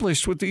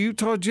accomplished with the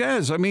Utah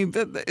Jazz. I mean,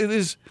 it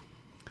is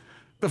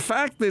the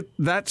fact that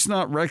that's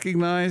not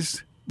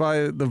recognized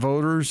by the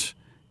voters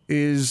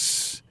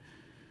is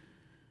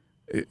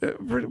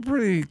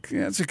pretty.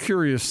 It's a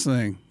curious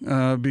thing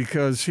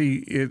because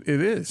it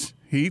is.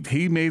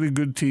 He made a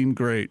good team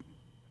great,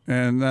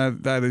 and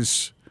that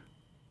is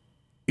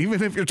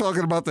even if you're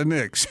talking about the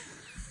Knicks,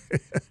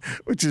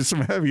 which is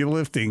some heavy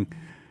lifting.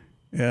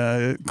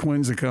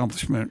 Quinn's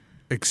accomplishment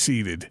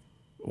exceeded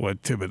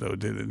what Thibodeau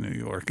did in New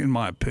York, in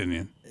my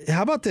opinion.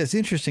 How about this?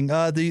 Interesting.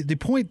 The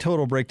point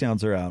total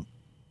breakdowns are out.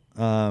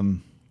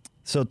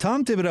 So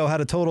Tom Thibodeau had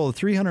a total of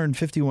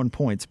 351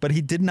 points, but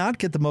he did not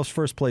get the most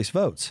first place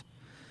votes.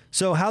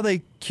 So how they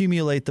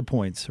accumulate the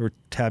points or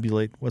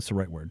tabulate, what's the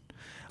right word?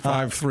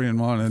 5, 3, and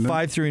 1. Isn't it?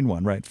 5, 3, and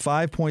 1, right.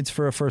 5 points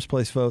for a first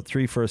place vote,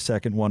 3 for a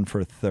second, 1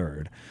 for a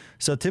third.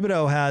 So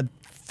Thibodeau had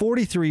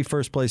 43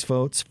 first place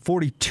votes,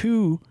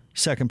 42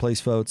 second place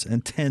votes,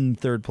 and 10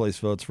 third place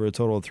votes for a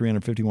total of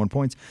 351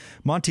 points.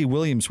 Monty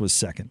Williams was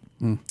second.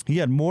 He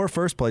had more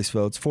first place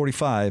votes,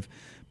 45,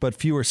 but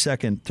fewer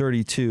second,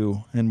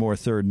 32, and more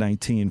third,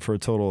 19, for a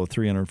total of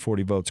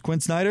 340 votes.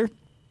 Quinn Snyder,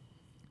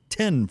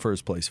 10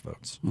 first place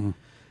votes.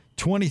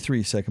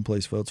 23 second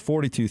place votes,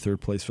 42 third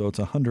place votes,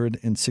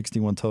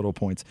 161 total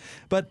points.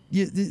 But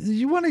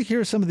you want to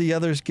hear some of the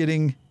others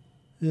getting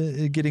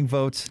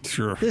votes?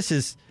 Sure.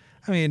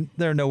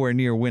 They're nowhere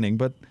near winning,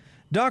 but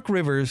Doc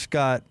Rivers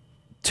got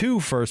 2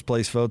 first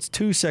place votes,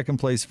 2 second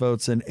place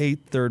votes, and 8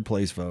 third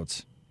place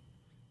votes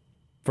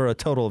for a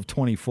total of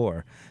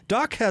 24.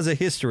 Doc has a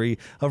history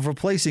of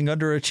replacing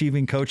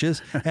underachieving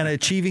coaches and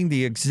achieving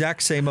the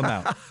exact same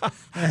amount.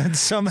 And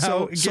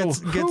somehow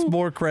gets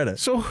more credit.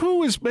 So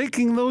who is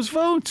making those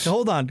votes?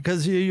 Hold on,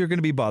 because you're going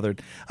to be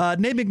bothered.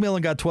 Nate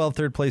McMillan got 12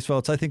 third place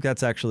votes. I think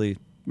that's actually...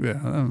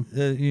 Yeah.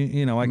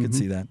 I could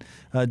see that.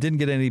 Didn't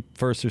get any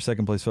first or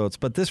second place votes.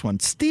 But this one,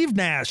 Steve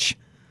Nash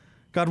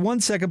got 1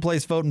 second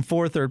place vote and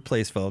 4 third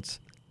place votes.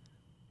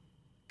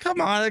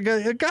 Come on,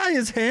 a guy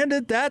is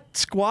handed that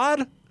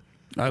squad.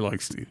 I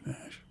like Steve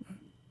Nash.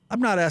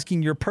 I'm not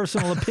asking your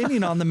personal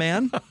opinion on the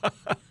man.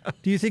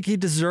 Do you think he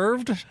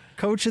deserved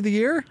Coach of the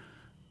Year?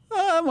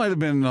 I might have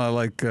been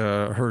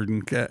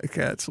herding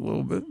cats a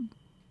little bit.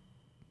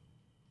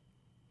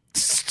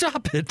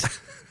 Stop it.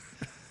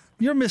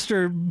 You're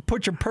Mr.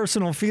 Put your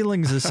personal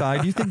feelings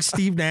aside. You think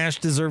Steve Nash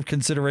deserved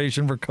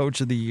consideration for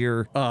Coach of the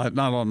Year? Not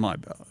on my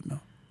ballot, no.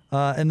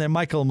 And then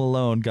Michael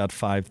Malone got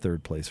 5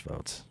 third-place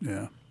votes.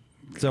 Yeah.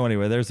 So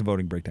anyway, there's the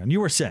voting breakdown. You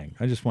were saying,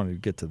 I just wanted to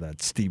get to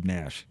that Steve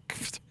Nash.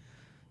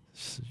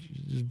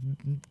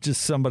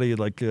 Just somebody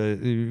like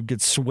who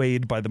gets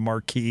swayed by the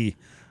marquee.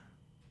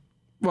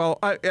 Well,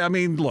 I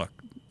mean, look,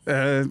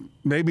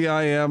 maybe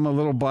I am a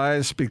little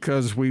biased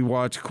because we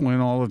watch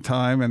Quinn all the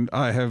time, and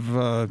I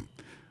have.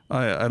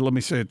 Let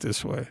me say it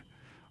this way: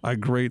 I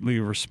greatly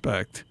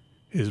respect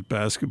his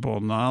basketball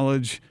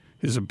knowledge,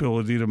 his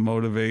ability to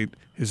motivate,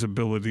 his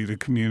ability to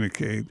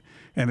communicate,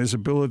 and his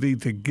ability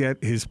to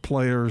get his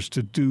players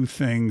to do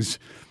things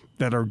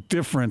that are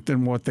different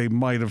than what they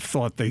might have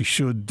thought they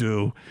should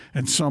do,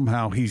 and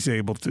somehow he's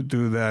able to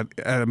do that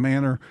at a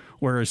manner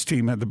where his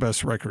team had the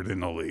best record in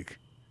the league.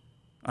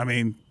 I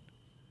mean,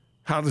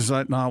 how does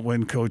that not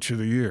win Coach of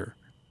the Year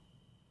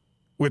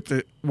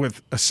with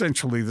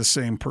essentially the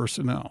same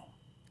personnel?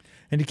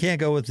 And you can't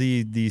go with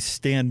the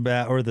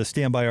standby or the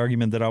standby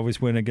argument that always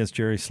went against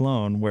Jerry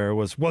Sloan, where it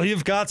was, well,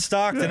 you've got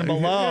Stockton and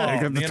Malone. Yeah,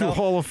 you got the two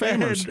Hall of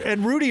Famers.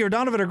 And Rudy or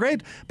Donovan are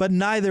great, but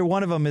neither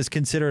one of them is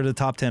considered a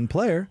top 10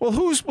 player. Well,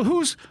 who's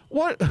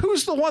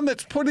the one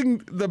that's putting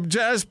the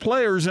Jazz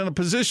players in a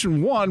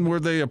position, one, where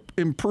they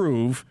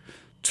improve,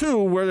 two,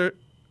 where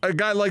a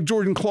guy like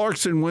Jordan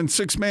Clarkson wins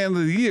Sixth Man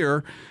of the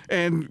Year,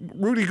 and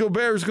Rudy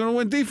Gobert is going to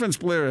win Defense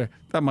Player.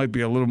 That might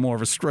be a little more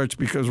of a stretch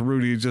because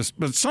Rudy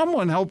but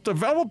someone helped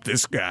develop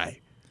this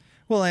guy.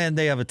 Well, and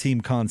they have a team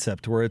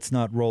concept where it's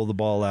not roll the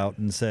ball out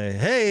and say,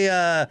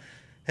 hey,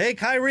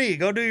 Kyrie,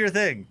 go do your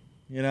thing.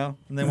 And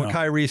then when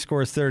Kyrie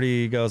scores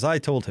 30, he goes, I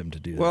told him to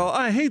do that. Well,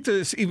 I hate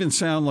to even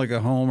sound like a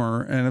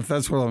homer, and if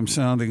that's what I'm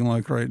sounding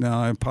like right now,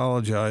 I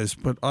apologize.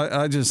 But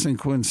I just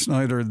think Quinn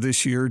Snyder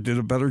this year did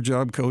a better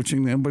job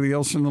coaching than anybody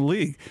else in the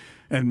league.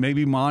 And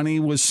maybe Monty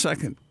was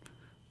second.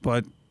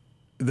 But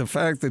the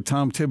fact that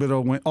Tom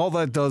Thibodeau went, all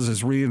that does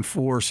is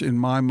reinforce in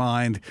my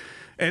mind,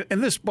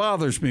 and this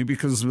bothers me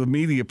because the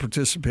media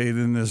participated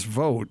in this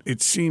vote.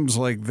 It seems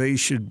like they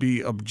should be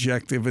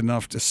objective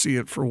enough to see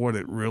it for what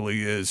it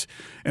really is.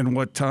 And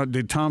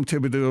did Tom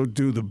Thibodeau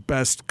do the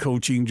best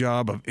coaching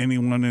job of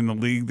anyone in the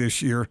league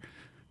this year?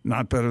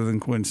 Not better than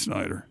Quinn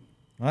Snyder.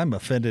 I'm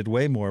offended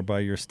way more by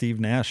your Steve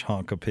Nash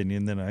honk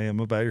opinion than I am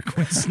about your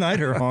Quinn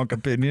Snyder honk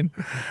opinion.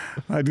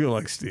 I do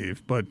like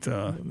Steve, but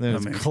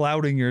it's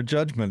clouding your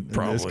judgment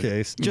in this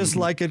case. Just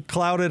like it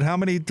clouded how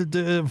many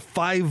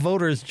 5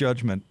 voters'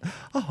 judgment.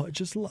 Oh, I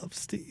just love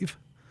Steve.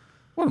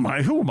 What am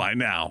I? Who am I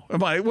now?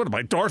 What am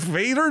I, Darth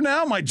Vader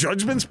now? My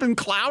judgment's been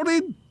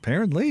clouded?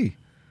 Apparently.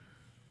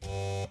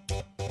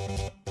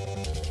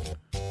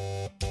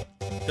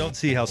 Don't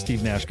see how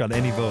Steve Nash got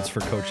any votes for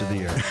Coach of the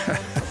Year.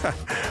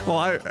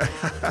 Well,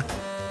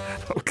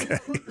 okay.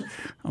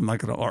 I'm not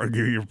going to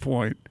argue your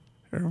point.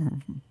 There are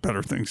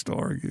better things to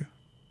argue.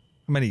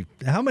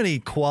 How many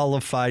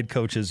qualified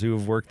coaches who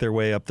have worked their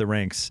way up the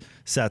ranks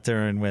sat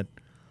there and went,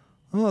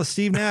 oh,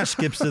 Steve Nash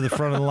skips to the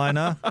front of the line,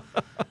 huh?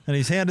 And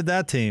he's handed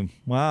that team.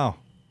 Wow.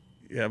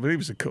 Yeah, but he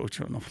was a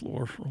coach on the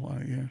floor for a lot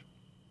of years.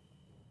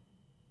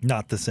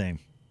 Not the same.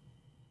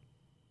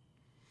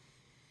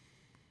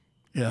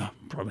 Yeah,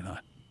 probably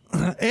not.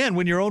 And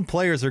when your own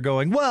players are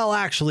going, well,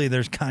 actually,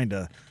 there's kind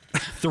of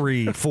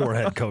 3-4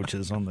 head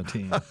coaches on the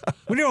team.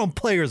 When your own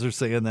players are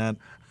saying that.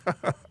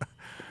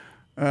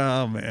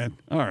 Oh, man.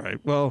 All right.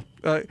 Well,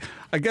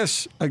 I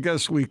guess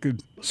we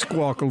could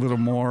squawk a little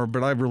more,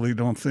 but I really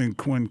don't think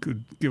Quinn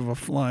could give a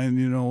flying,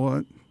 you know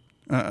what?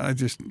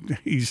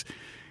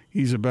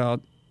 He's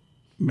about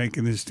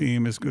making his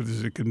team as good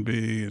as it can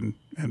be and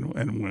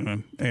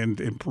winning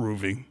and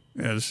improving,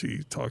 as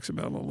he talks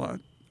about a lot.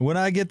 When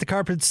I get the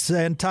carpets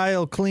and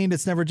tile cleaned,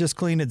 it's never just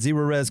clean. It's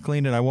Zero Res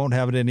clean, and I won't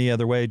have it any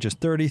other way. Just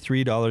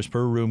 $33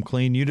 per room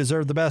clean. You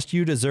deserve the best.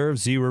 You deserve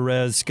Zero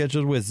Res.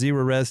 Scheduled with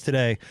Zero Res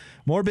today.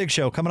 More Big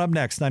Show coming up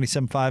next,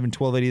 97.5 and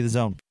 1280 The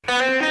Zone.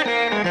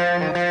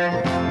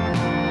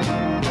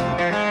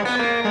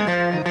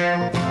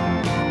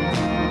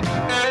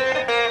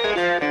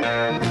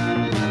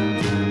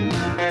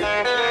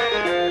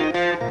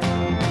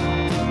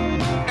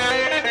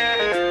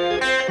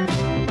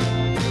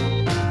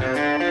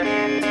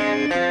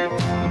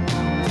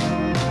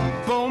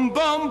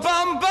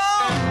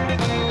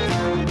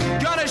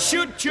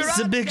 It's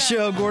a Big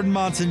Show. Gordon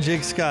Monson,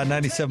 Jake Scott,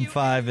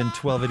 97.5 and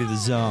 1280 The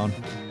Zone.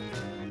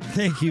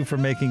 Thank you for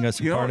making us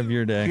part of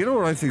your day. You know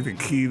what I think the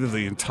key to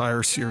the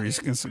entire series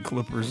against the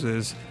Clippers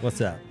is? What's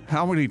that?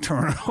 How many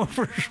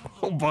turnovers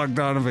will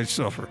Bogdanovich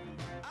suffer?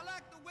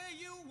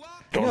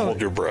 Don't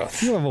hold your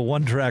breath. You have a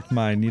one-track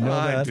mind, you know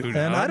that. Do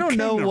and I don't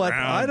know what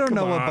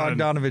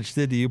Bogdanovich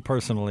did to you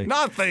personally.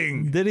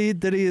 Nothing. Did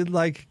he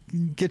like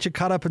get you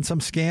caught up in some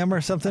scam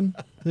or something?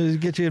 Did he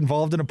get you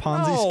involved in a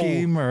Ponzi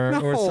scheme or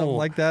something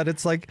like that?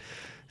 It's like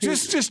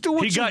just do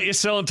what he got you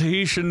selling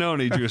Tahitian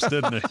noni juice,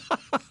 didn't he?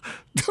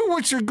 Do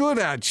what you're good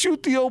at.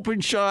 Shoot the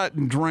open shot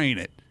and drain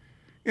it.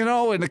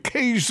 And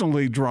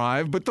occasionally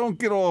drive, but don't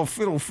get all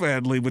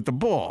fiddle-faddly with the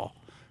ball,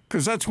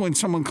 because that's when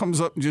someone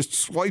comes up and just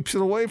swipes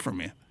it away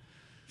from you.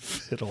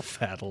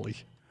 Fiddle-faddly.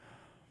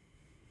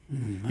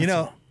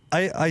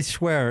 I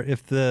swear,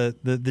 if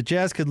the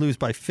Jazz could lose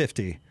by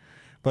 50,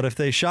 But if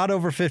they shot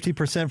over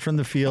 50% from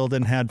the field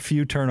and had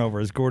few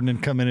turnovers, Gordon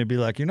would come in and be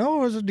like, it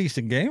was a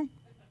decent game.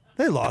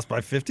 They lost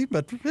by 50,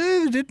 but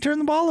they didn't turn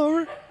the ball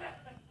over.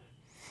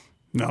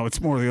 No,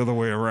 it's more the other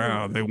way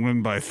around. They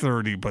win by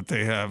 30, but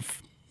they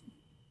have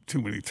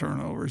too many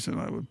turnovers, and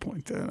I would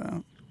point that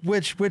out.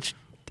 Which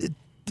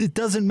it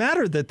doesn't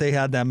matter that they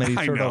had that many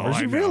turnovers.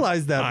 I know.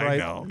 Realize that, right? I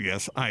know.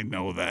 Yes, I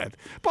know that.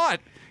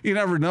 But you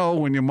never know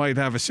when you might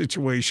have a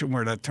situation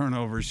where that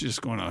turnover is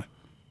just going to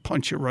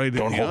punch you right in the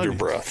Don't hold your onions.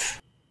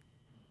 breath.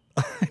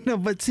 I know,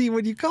 but see,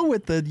 when you go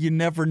with the you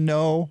never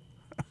know,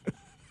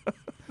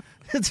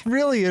 it's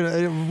really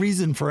a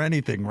reason for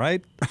anything,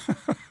 right?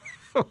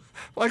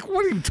 Like,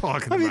 what are you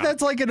talking about? I mean,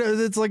 that's like an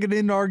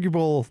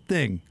inarguable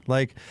thing.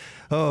 Like,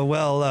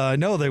 I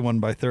know they won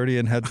by 30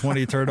 and had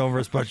 20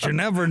 turnovers, but you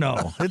never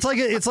know.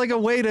 It's like a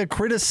way to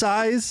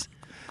criticize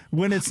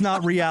when it's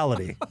not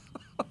reality.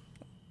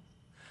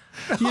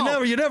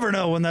 No. You never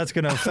know when that's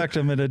going to affect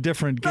them in a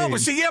different game. No,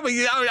 but see,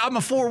 I'm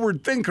a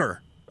forward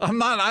thinker.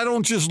 I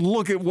don't just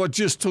look at what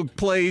just took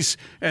place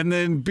and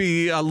then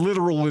be a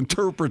literal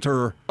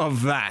interpreter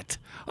of that.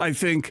 I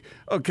think,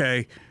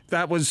 okay,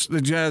 that was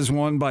the Jazz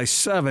won by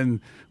 7,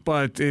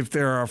 but if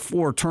there are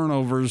 4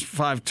 turnovers,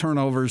 5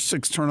 turnovers,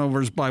 6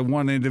 turnovers by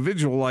one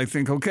individual, I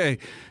think, okay,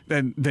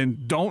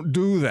 then don't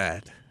do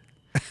that.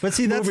 But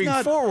see, that's moving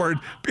forward,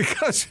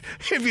 because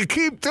if you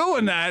keep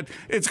doing that,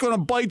 it's going to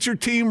bite your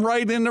team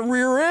right in the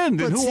rear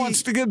end. And who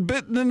wants to get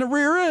bitten in the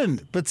rear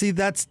end? But see,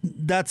 that's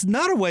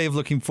not a way of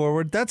looking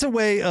forward. That's a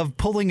way of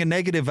pulling a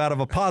negative out of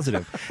a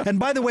positive. And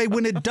by the way,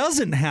 when it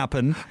doesn't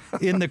happen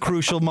in the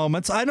crucial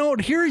moments, I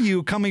don't hear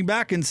you coming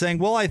back and saying,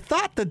 well, I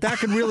thought that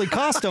could really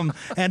cost them,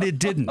 and it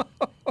didn't.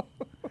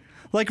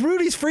 Like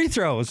Rudy's free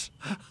throws.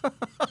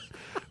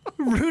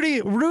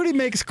 Rudy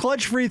makes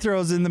clutch free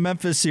throws in the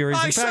Memphis series.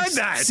 I in fact,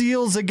 said that.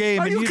 Seals a game.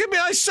 Are you kidding me?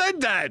 I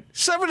said that.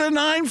 7 to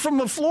 9 from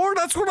the floor.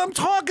 That's what I'm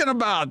talking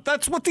about.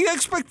 That's what the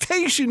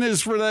expectation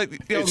is for that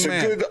young It's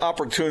man. a good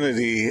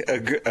opportunity, a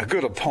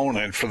good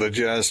opponent for the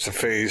Jazz to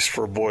face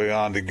for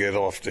Boyan to get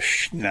off the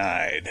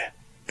schneid.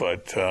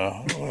 But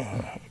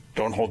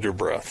don't hold your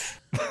breath.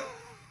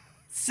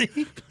 See?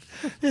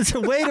 It's the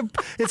way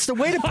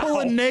to pull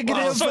a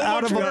negative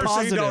out of a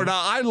positive. No,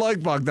 I like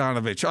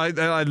Bogdanovich.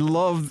 I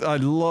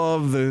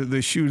love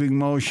the shooting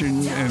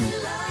motion, and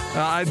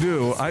I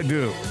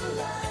do.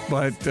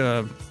 But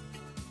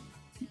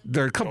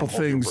there are a couple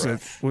things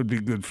that would be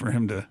good for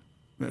him to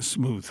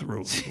smooth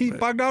through. See,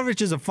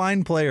 Bogdanovich is a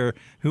fine player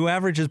who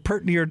averages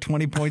pert near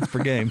 20 points per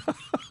game.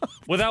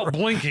 Without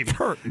blinking.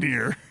 Pert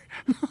near.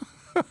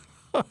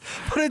 But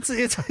it's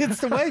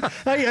the way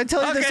I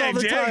tell you this all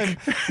the Jake.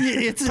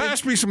 time.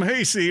 Pass me some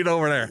hayseed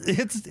over there.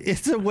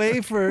 It's a way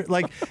for,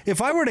 like,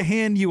 if I were to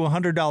hand you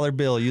 $100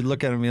 bill, you'd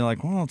look at it and be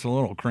like, well, it's a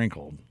little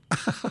crinkled.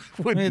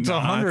 It's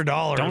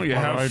 $100. Don't you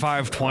have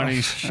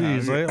 520s?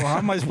 Jeez, how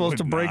am I supposed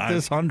to break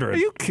this 100? Are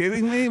you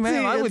kidding me, man? See,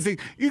 I would think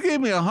you gave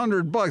me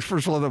 $100.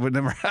 First of all, that would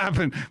never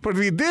happen. But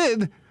if you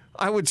did,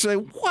 I would say,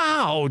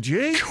 wow,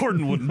 Jake.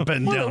 Gordon wouldn't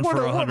bend down for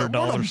 $100.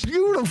 What a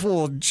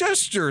beautiful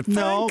gesture.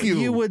 Thank you.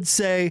 You would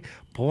say,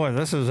 boy,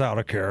 this is out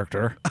of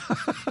character.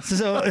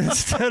 So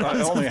instead I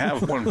of only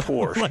have one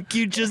Porsche. like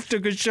you just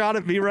took a shot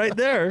at me right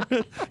there.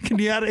 Can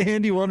you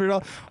hand you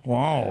 $100?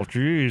 Wow,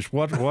 geez,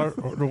 what this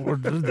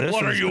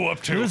What are is- you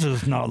up to? This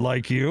is not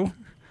like you.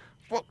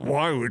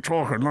 Why are we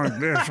talking like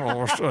this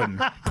all of a sudden?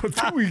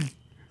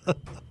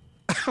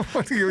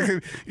 What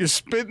are you're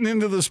spitting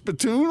into the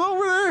spittoon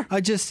over there?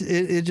 It just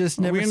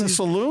Are never. we in the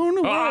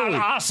saloon?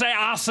 I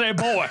say,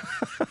 boy.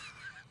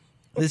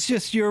 It's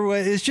just your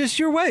way. It's just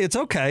your way. It's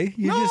okay.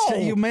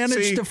 You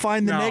manage to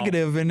find the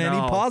negative in any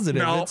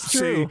positive. No, it's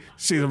true.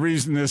 See, the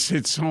reason this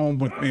hits home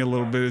with me a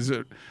little bit is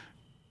that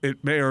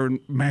it may or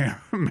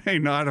may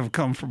not have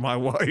come from my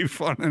wife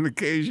on an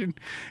occasion,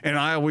 and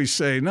I always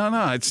say,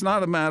 no, it's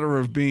not a matter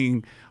of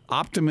being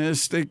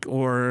optimistic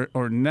or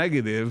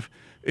negative.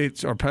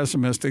 Or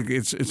pessimistic.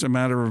 It's a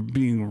matter of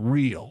being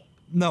real.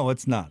 No,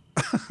 it's not.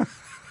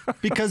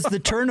 Because the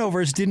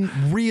turnovers didn't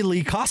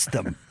really cost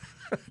them.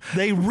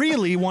 They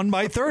really won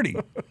by 30.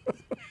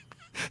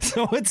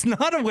 So it's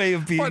not a way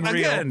of being But real.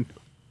 again,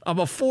 I'm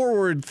a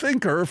forward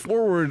thinker,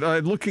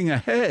 looking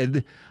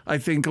ahead. I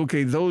think,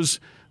 okay, those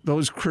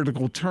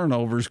critical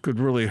turnovers could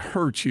really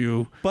hurt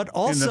you But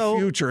also, in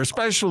the future,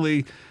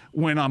 especially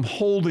when I'm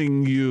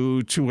holding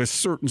you to a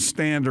certain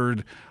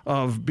standard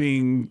of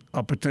being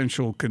a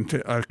potential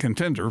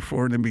contender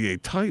for an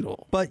NBA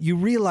title. but you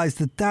realize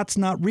that that's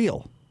not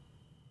real.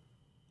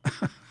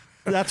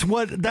 That's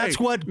what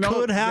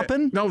could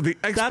happen. The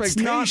that's not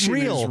expectation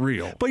real. is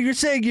real. But you're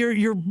saying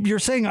you're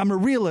saying I'm a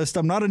realist.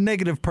 I'm not a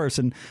negative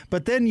person.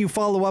 But then you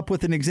follow up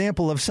with an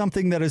example of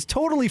something that is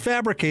totally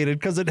fabricated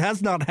because it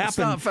has not happened It's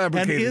not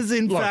fabricated. and is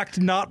in fact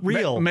not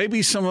real.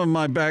 Maybe some of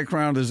my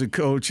background as a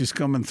coach is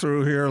coming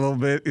through here a little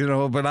bit,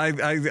 but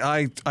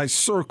I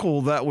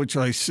circle that which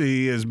I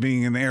see as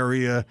being an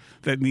area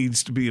that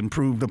needs to be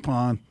improved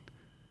upon.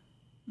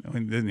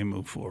 And then you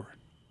move forward.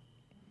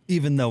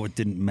 even though it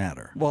didn't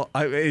matter. Well,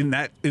 in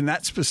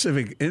that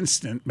specific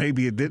instant,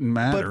 maybe it didn't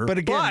matter. But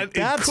again,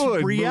 that's it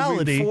could,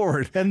 reality, moving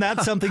forward. And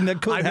that's something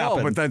that could I know,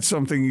 happen. but that's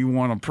something you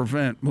want to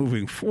prevent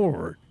moving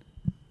forward.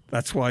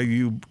 That's why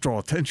you draw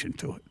attention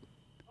to it.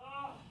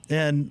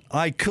 And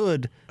I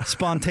could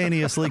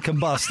spontaneously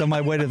combust on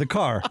my way to the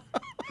car.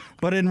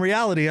 But in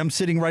reality, I'm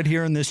sitting right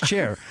here in this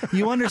chair.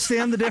 You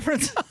understand the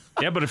difference?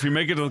 Yeah, but if you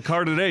make it to the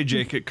car today,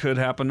 Jake, it could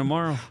happen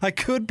tomorrow. I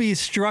could be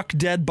struck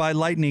dead by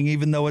lightning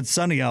even though it's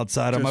sunny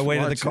outside on my way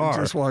to the car.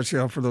 Just watch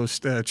out for those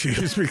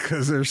statues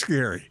because they're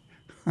scary.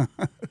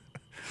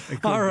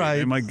 All right.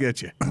 They might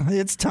get you.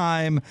 It's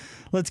time.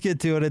 Let's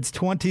get to it. It's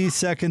 20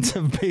 seconds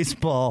of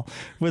baseball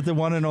with the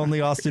one and only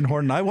Austin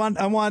Horton. I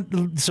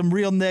want some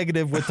real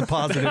negative with the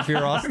positive here,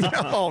 Austin.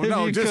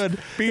 Just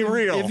be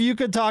real. If you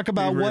could talk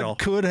about what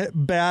could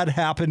bad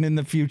happen in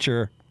the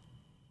future,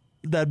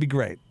 that'd be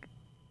great.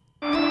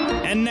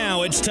 And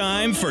now it's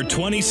time for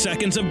 20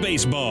 Seconds of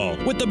Baseball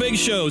with the Big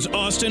Show's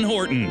Austin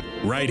Horton,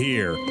 right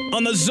here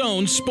on the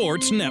Zone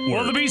Sports Network.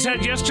 Well, the Bees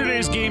had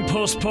yesterday's game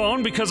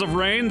postponed because of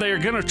rain. They are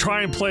going to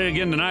try and play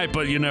again tonight,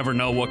 but you never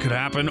know what could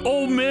happen.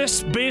 Ole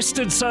Miss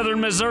bested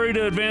Southern Missouri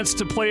to advance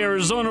to play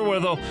Arizona,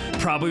 where they'll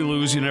probably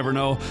lose. You never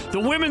know.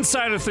 The women's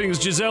side of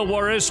things, Giselle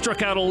Juarez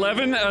struck out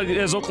 11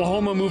 as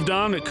Oklahoma moved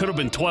on. It could have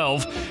been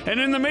 12. And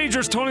in the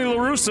majors, Tony La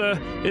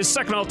Russa is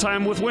second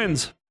all-time with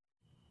wins.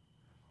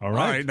 All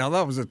right. Now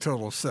that was a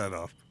total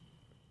setup.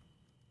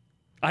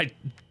 I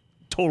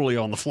totally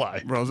on the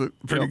fly. Was it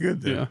pretty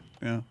good there?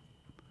 Yeah.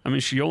 I mean,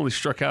 she only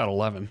struck out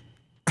 11.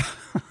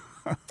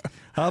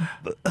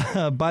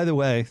 By the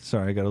way,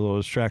 sorry, I got a little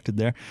distracted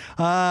there.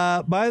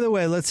 By the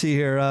way, let's see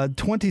here.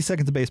 20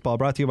 Seconds of Baseball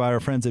brought to you by our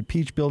friends at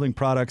Peach Building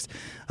Products.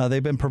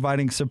 They've been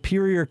providing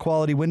superior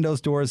quality windows,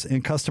 doors,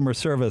 and customer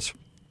service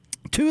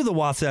to the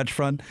Wasatch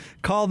Front.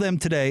 Call them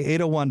today,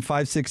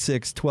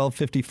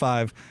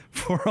 801-566-1255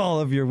 for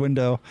all of your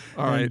window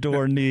and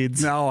door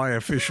needs. Now I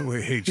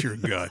officially hate your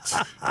guts.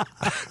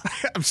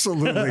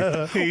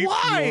 Absolutely hate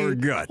your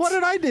guts. What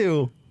did I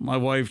do? My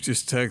wife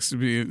just texted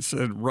me and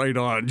said, right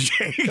on,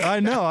 Jake. I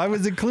know. I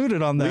was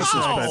included on that. This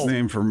pet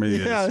name for me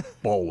is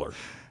Bowler.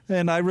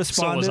 And I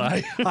responded. So was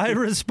I. I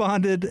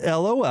responded,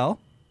 LOL,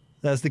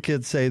 as the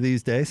kids say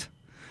these days.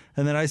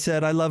 And then I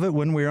said, I love it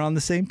when we're on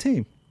the same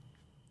team.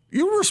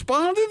 You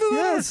responded to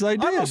that? Yes, I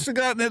did. I must have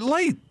gotten it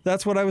late.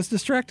 That's what I was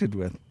distracted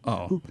with.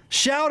 Oh.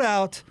 Shout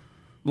out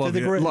Love to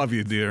the you, great, love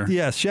you, dear.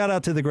 Yes, shout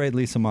out to the great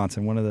Lisa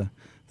Monson, one of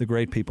the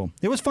great people.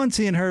 It was fun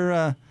seeing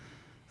her,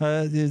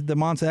 the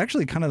Monson,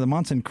 actually kind of the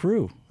Monson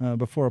crew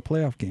before a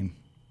playoff game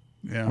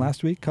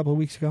last week, a couple of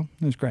weeks ago.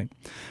 It was great.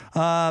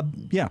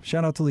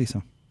 Shout out to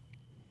Lisa.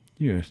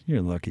 You're a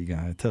lucky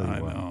guy, I tell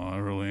you what. I know, I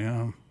really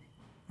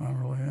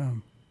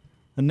am.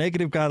 A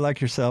negative guy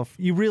like yourself,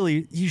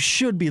 you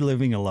should be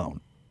living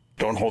alone.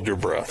 Don't hold your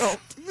breath. Oh,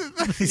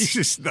 it's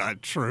just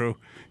not true.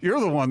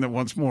 You're the one that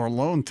wants more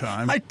alone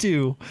time. I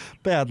do,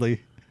 badly.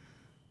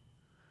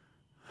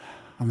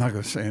 I'm not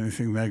going to say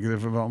anything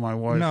negative about my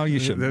wife. No, you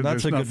shouldn't.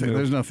 That's a good move.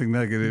 There's nothing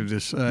negative to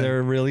say.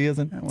 There really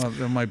isn't? Well,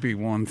 there might be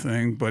one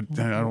thing, but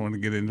I don't want to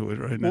get into it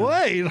right now.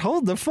 Wait,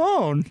 hold the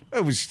phone.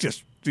 It was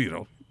just,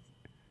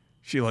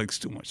 she likes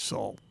too much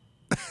salt.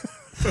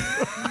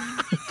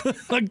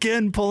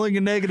 Again, pulling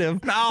a negative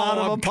out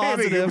of a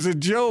positive. It was a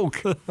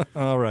joke.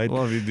 All right.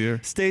 Love you, dear.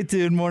 Stay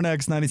tuned. More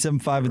next,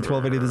 97.5 and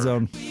 1280 The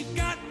Zone.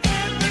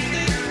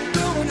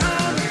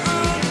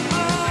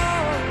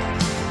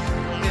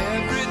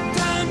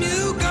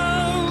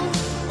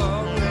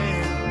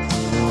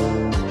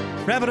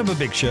 Wrapping up a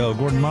big show.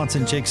 Gordon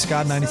Monson, Jake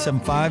Scott,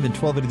 97.5 and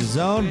 1280 The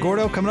Zone.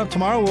 Gordo, coming up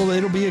tomorrow,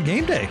 it'll be a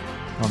game day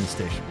on the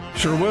station.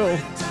 Sure will.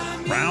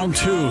 Round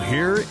 2,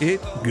 here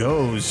it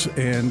goes.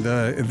 And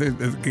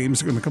the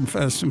game's going to come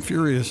fast and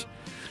furious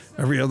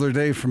every other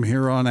day from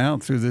here on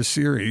out through this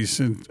series.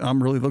 And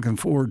I'm really looking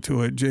forward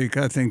to it. Jake,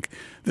 I think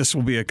this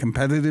will be a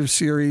competitive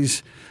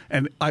series,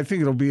 and I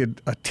think it'll be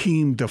a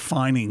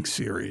team-defining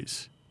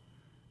series.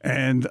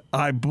 And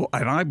I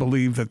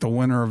believe that the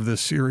winner of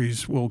this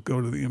series will go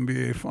to the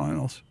NBA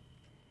Finals.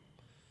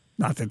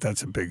 Not that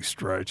that's a big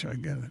stretch. I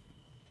get it.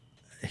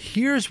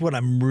 Here's what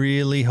I'm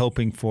really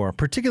hoping for,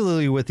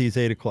 particularly with these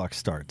 8 o'clock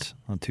starts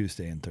on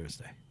Tuesday and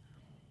Thursday.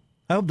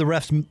 I hope the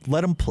refs let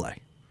them play.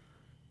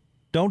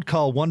 Don't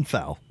call one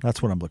foul.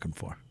 That's what I'm looking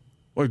for.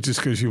 Well,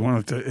 just because you want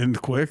it to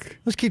end quick?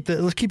 Let's keep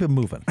it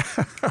moving.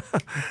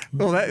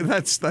 Well,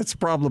 that's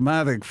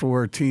problematic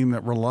for a team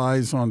that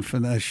relies on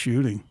finesse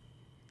shooting.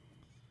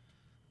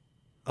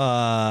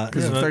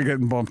 Because if they're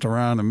getting bumped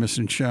around and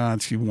missing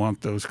shots, you want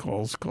those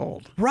calls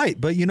called.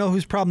 Right, but you know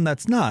whose problem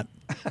that's not?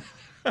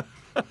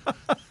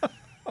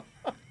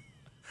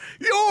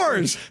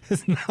 Yours.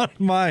 It's not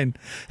mine,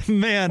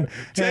 man.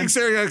 Jake's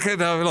there. Okay,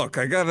 now look,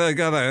 I got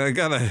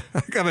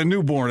a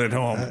newborn at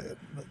home.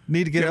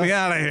 Need to get me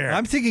out of here.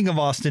 I'm thinking of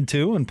Austin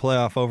too in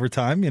playoff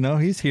overtime.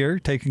 He's here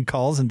taking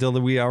calls until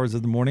the wee hours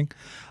of the morning.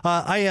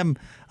 I am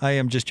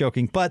just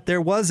joking. But there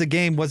was a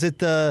game. Was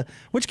it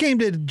which game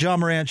did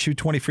John Morant shoot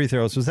 20 free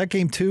throws? Was that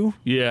game 2?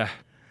 Yeah.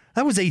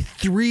 That was a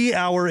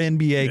 3-hour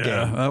NBA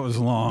game. That was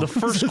long. The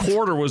first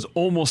quarter was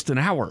almost an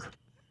hour.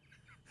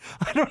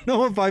 I don't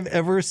know if I've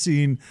ever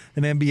seen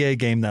an NBA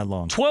game that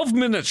long. 12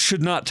 minutes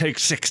should not take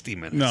 60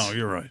 minutes. No,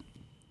 you're right.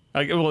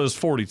 Well, it was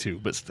 42,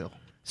 but still.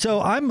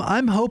 So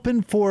I'm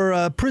hoping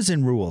for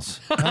prison rules.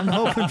 I'm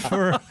hoping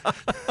for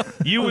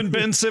you and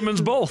Ben Simmons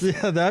both.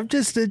 Yeah, I'm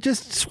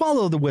just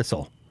swallow the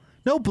whistle.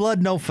 No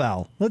blood, no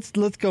foul. Let's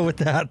go with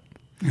that.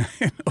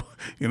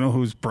 You know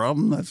whose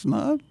problem that's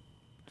not?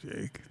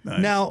 Jake.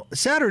 Nice. Now,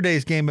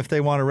 Saturday's game, if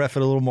they want to ref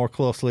it a little more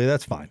closely,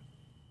 that's fine.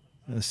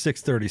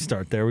 6:30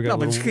 start there. We got.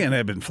 No, but you can't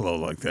ebb and flow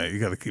like that. You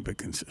got to keep it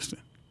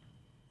consistent.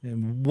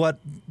 And what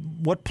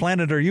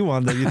planet are you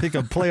on that you think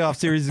a playoff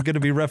series is going to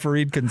be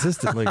refereed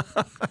consistently?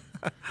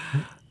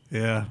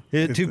 Yeah.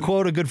 To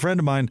quote a good friend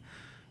of mine,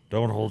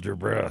 "Don't hold your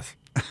breath."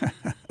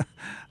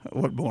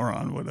 What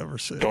moron would ever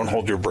say? Don't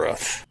hold your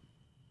breath.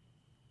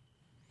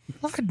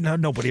 No,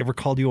 nobody ever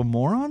called you a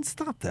moron.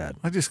 Stop that.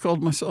 I just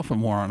called myself a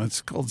moron.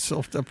 It's called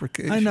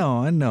self-deprecation. I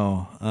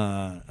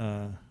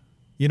know.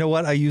 You know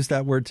what? I used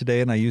that word today,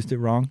 and I used it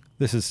wrong.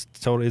 This is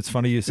totally. It's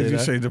funny you say that. Did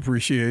you say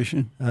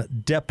depreciation?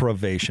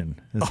 Deprivation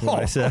is what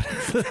I said.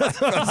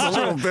 That's a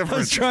little different. I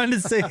was trying to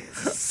say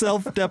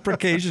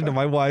self-deprecation to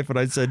my wife, and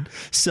I said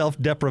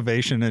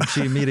self-deprivation, and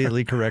she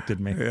immediately corrected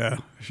me. Yeah,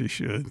 she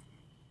should.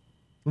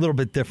 A little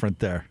bit different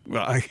there.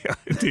 Well,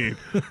 indeed.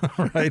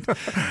 Right?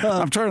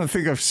 I'm trying to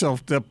think of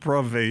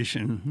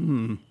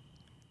self-deprivation.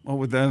 What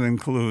would that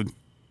include?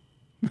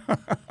 I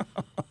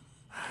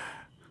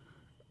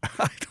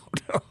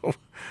don't know.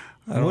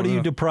 What do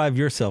you deprive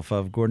yourself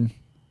of, Gordon?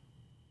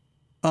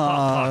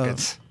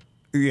 Pockets.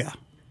 Yeah.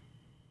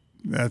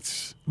 But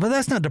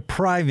that's not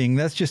depriving.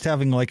 That's just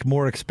having like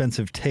more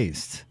expensive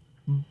taste.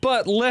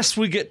 But lest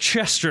we get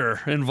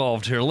Chester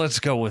involved here, let's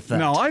go with that.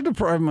 No, I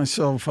deprive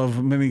myself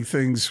of many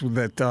things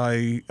that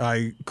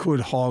I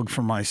could hog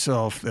for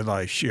myself that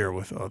I share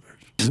with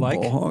others.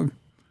 Like? Ball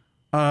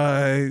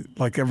hog.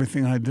 Like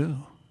everything I do.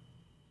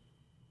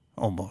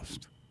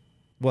 Almost.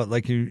 What,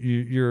 like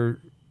you're...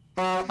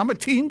 I'm a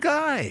team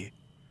guy.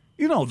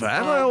 You know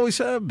that. I always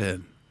have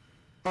been.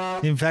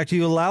 In fact,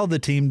 you allow the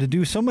team to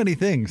do so many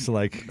things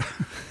like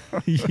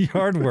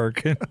yard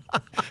work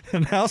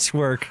and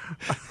housework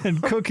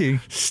and cooking.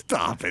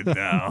 Stop it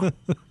now.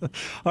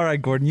 All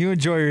right, Gordon, you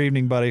enjoy your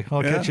evening, buddy.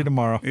 I'll catch you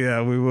tomorrow.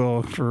 Yeah, we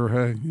will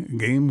for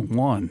game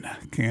 1.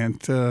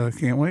 Can't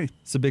wait.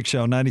 It's a big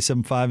show, 97.5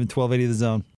 and 1280 The Zone.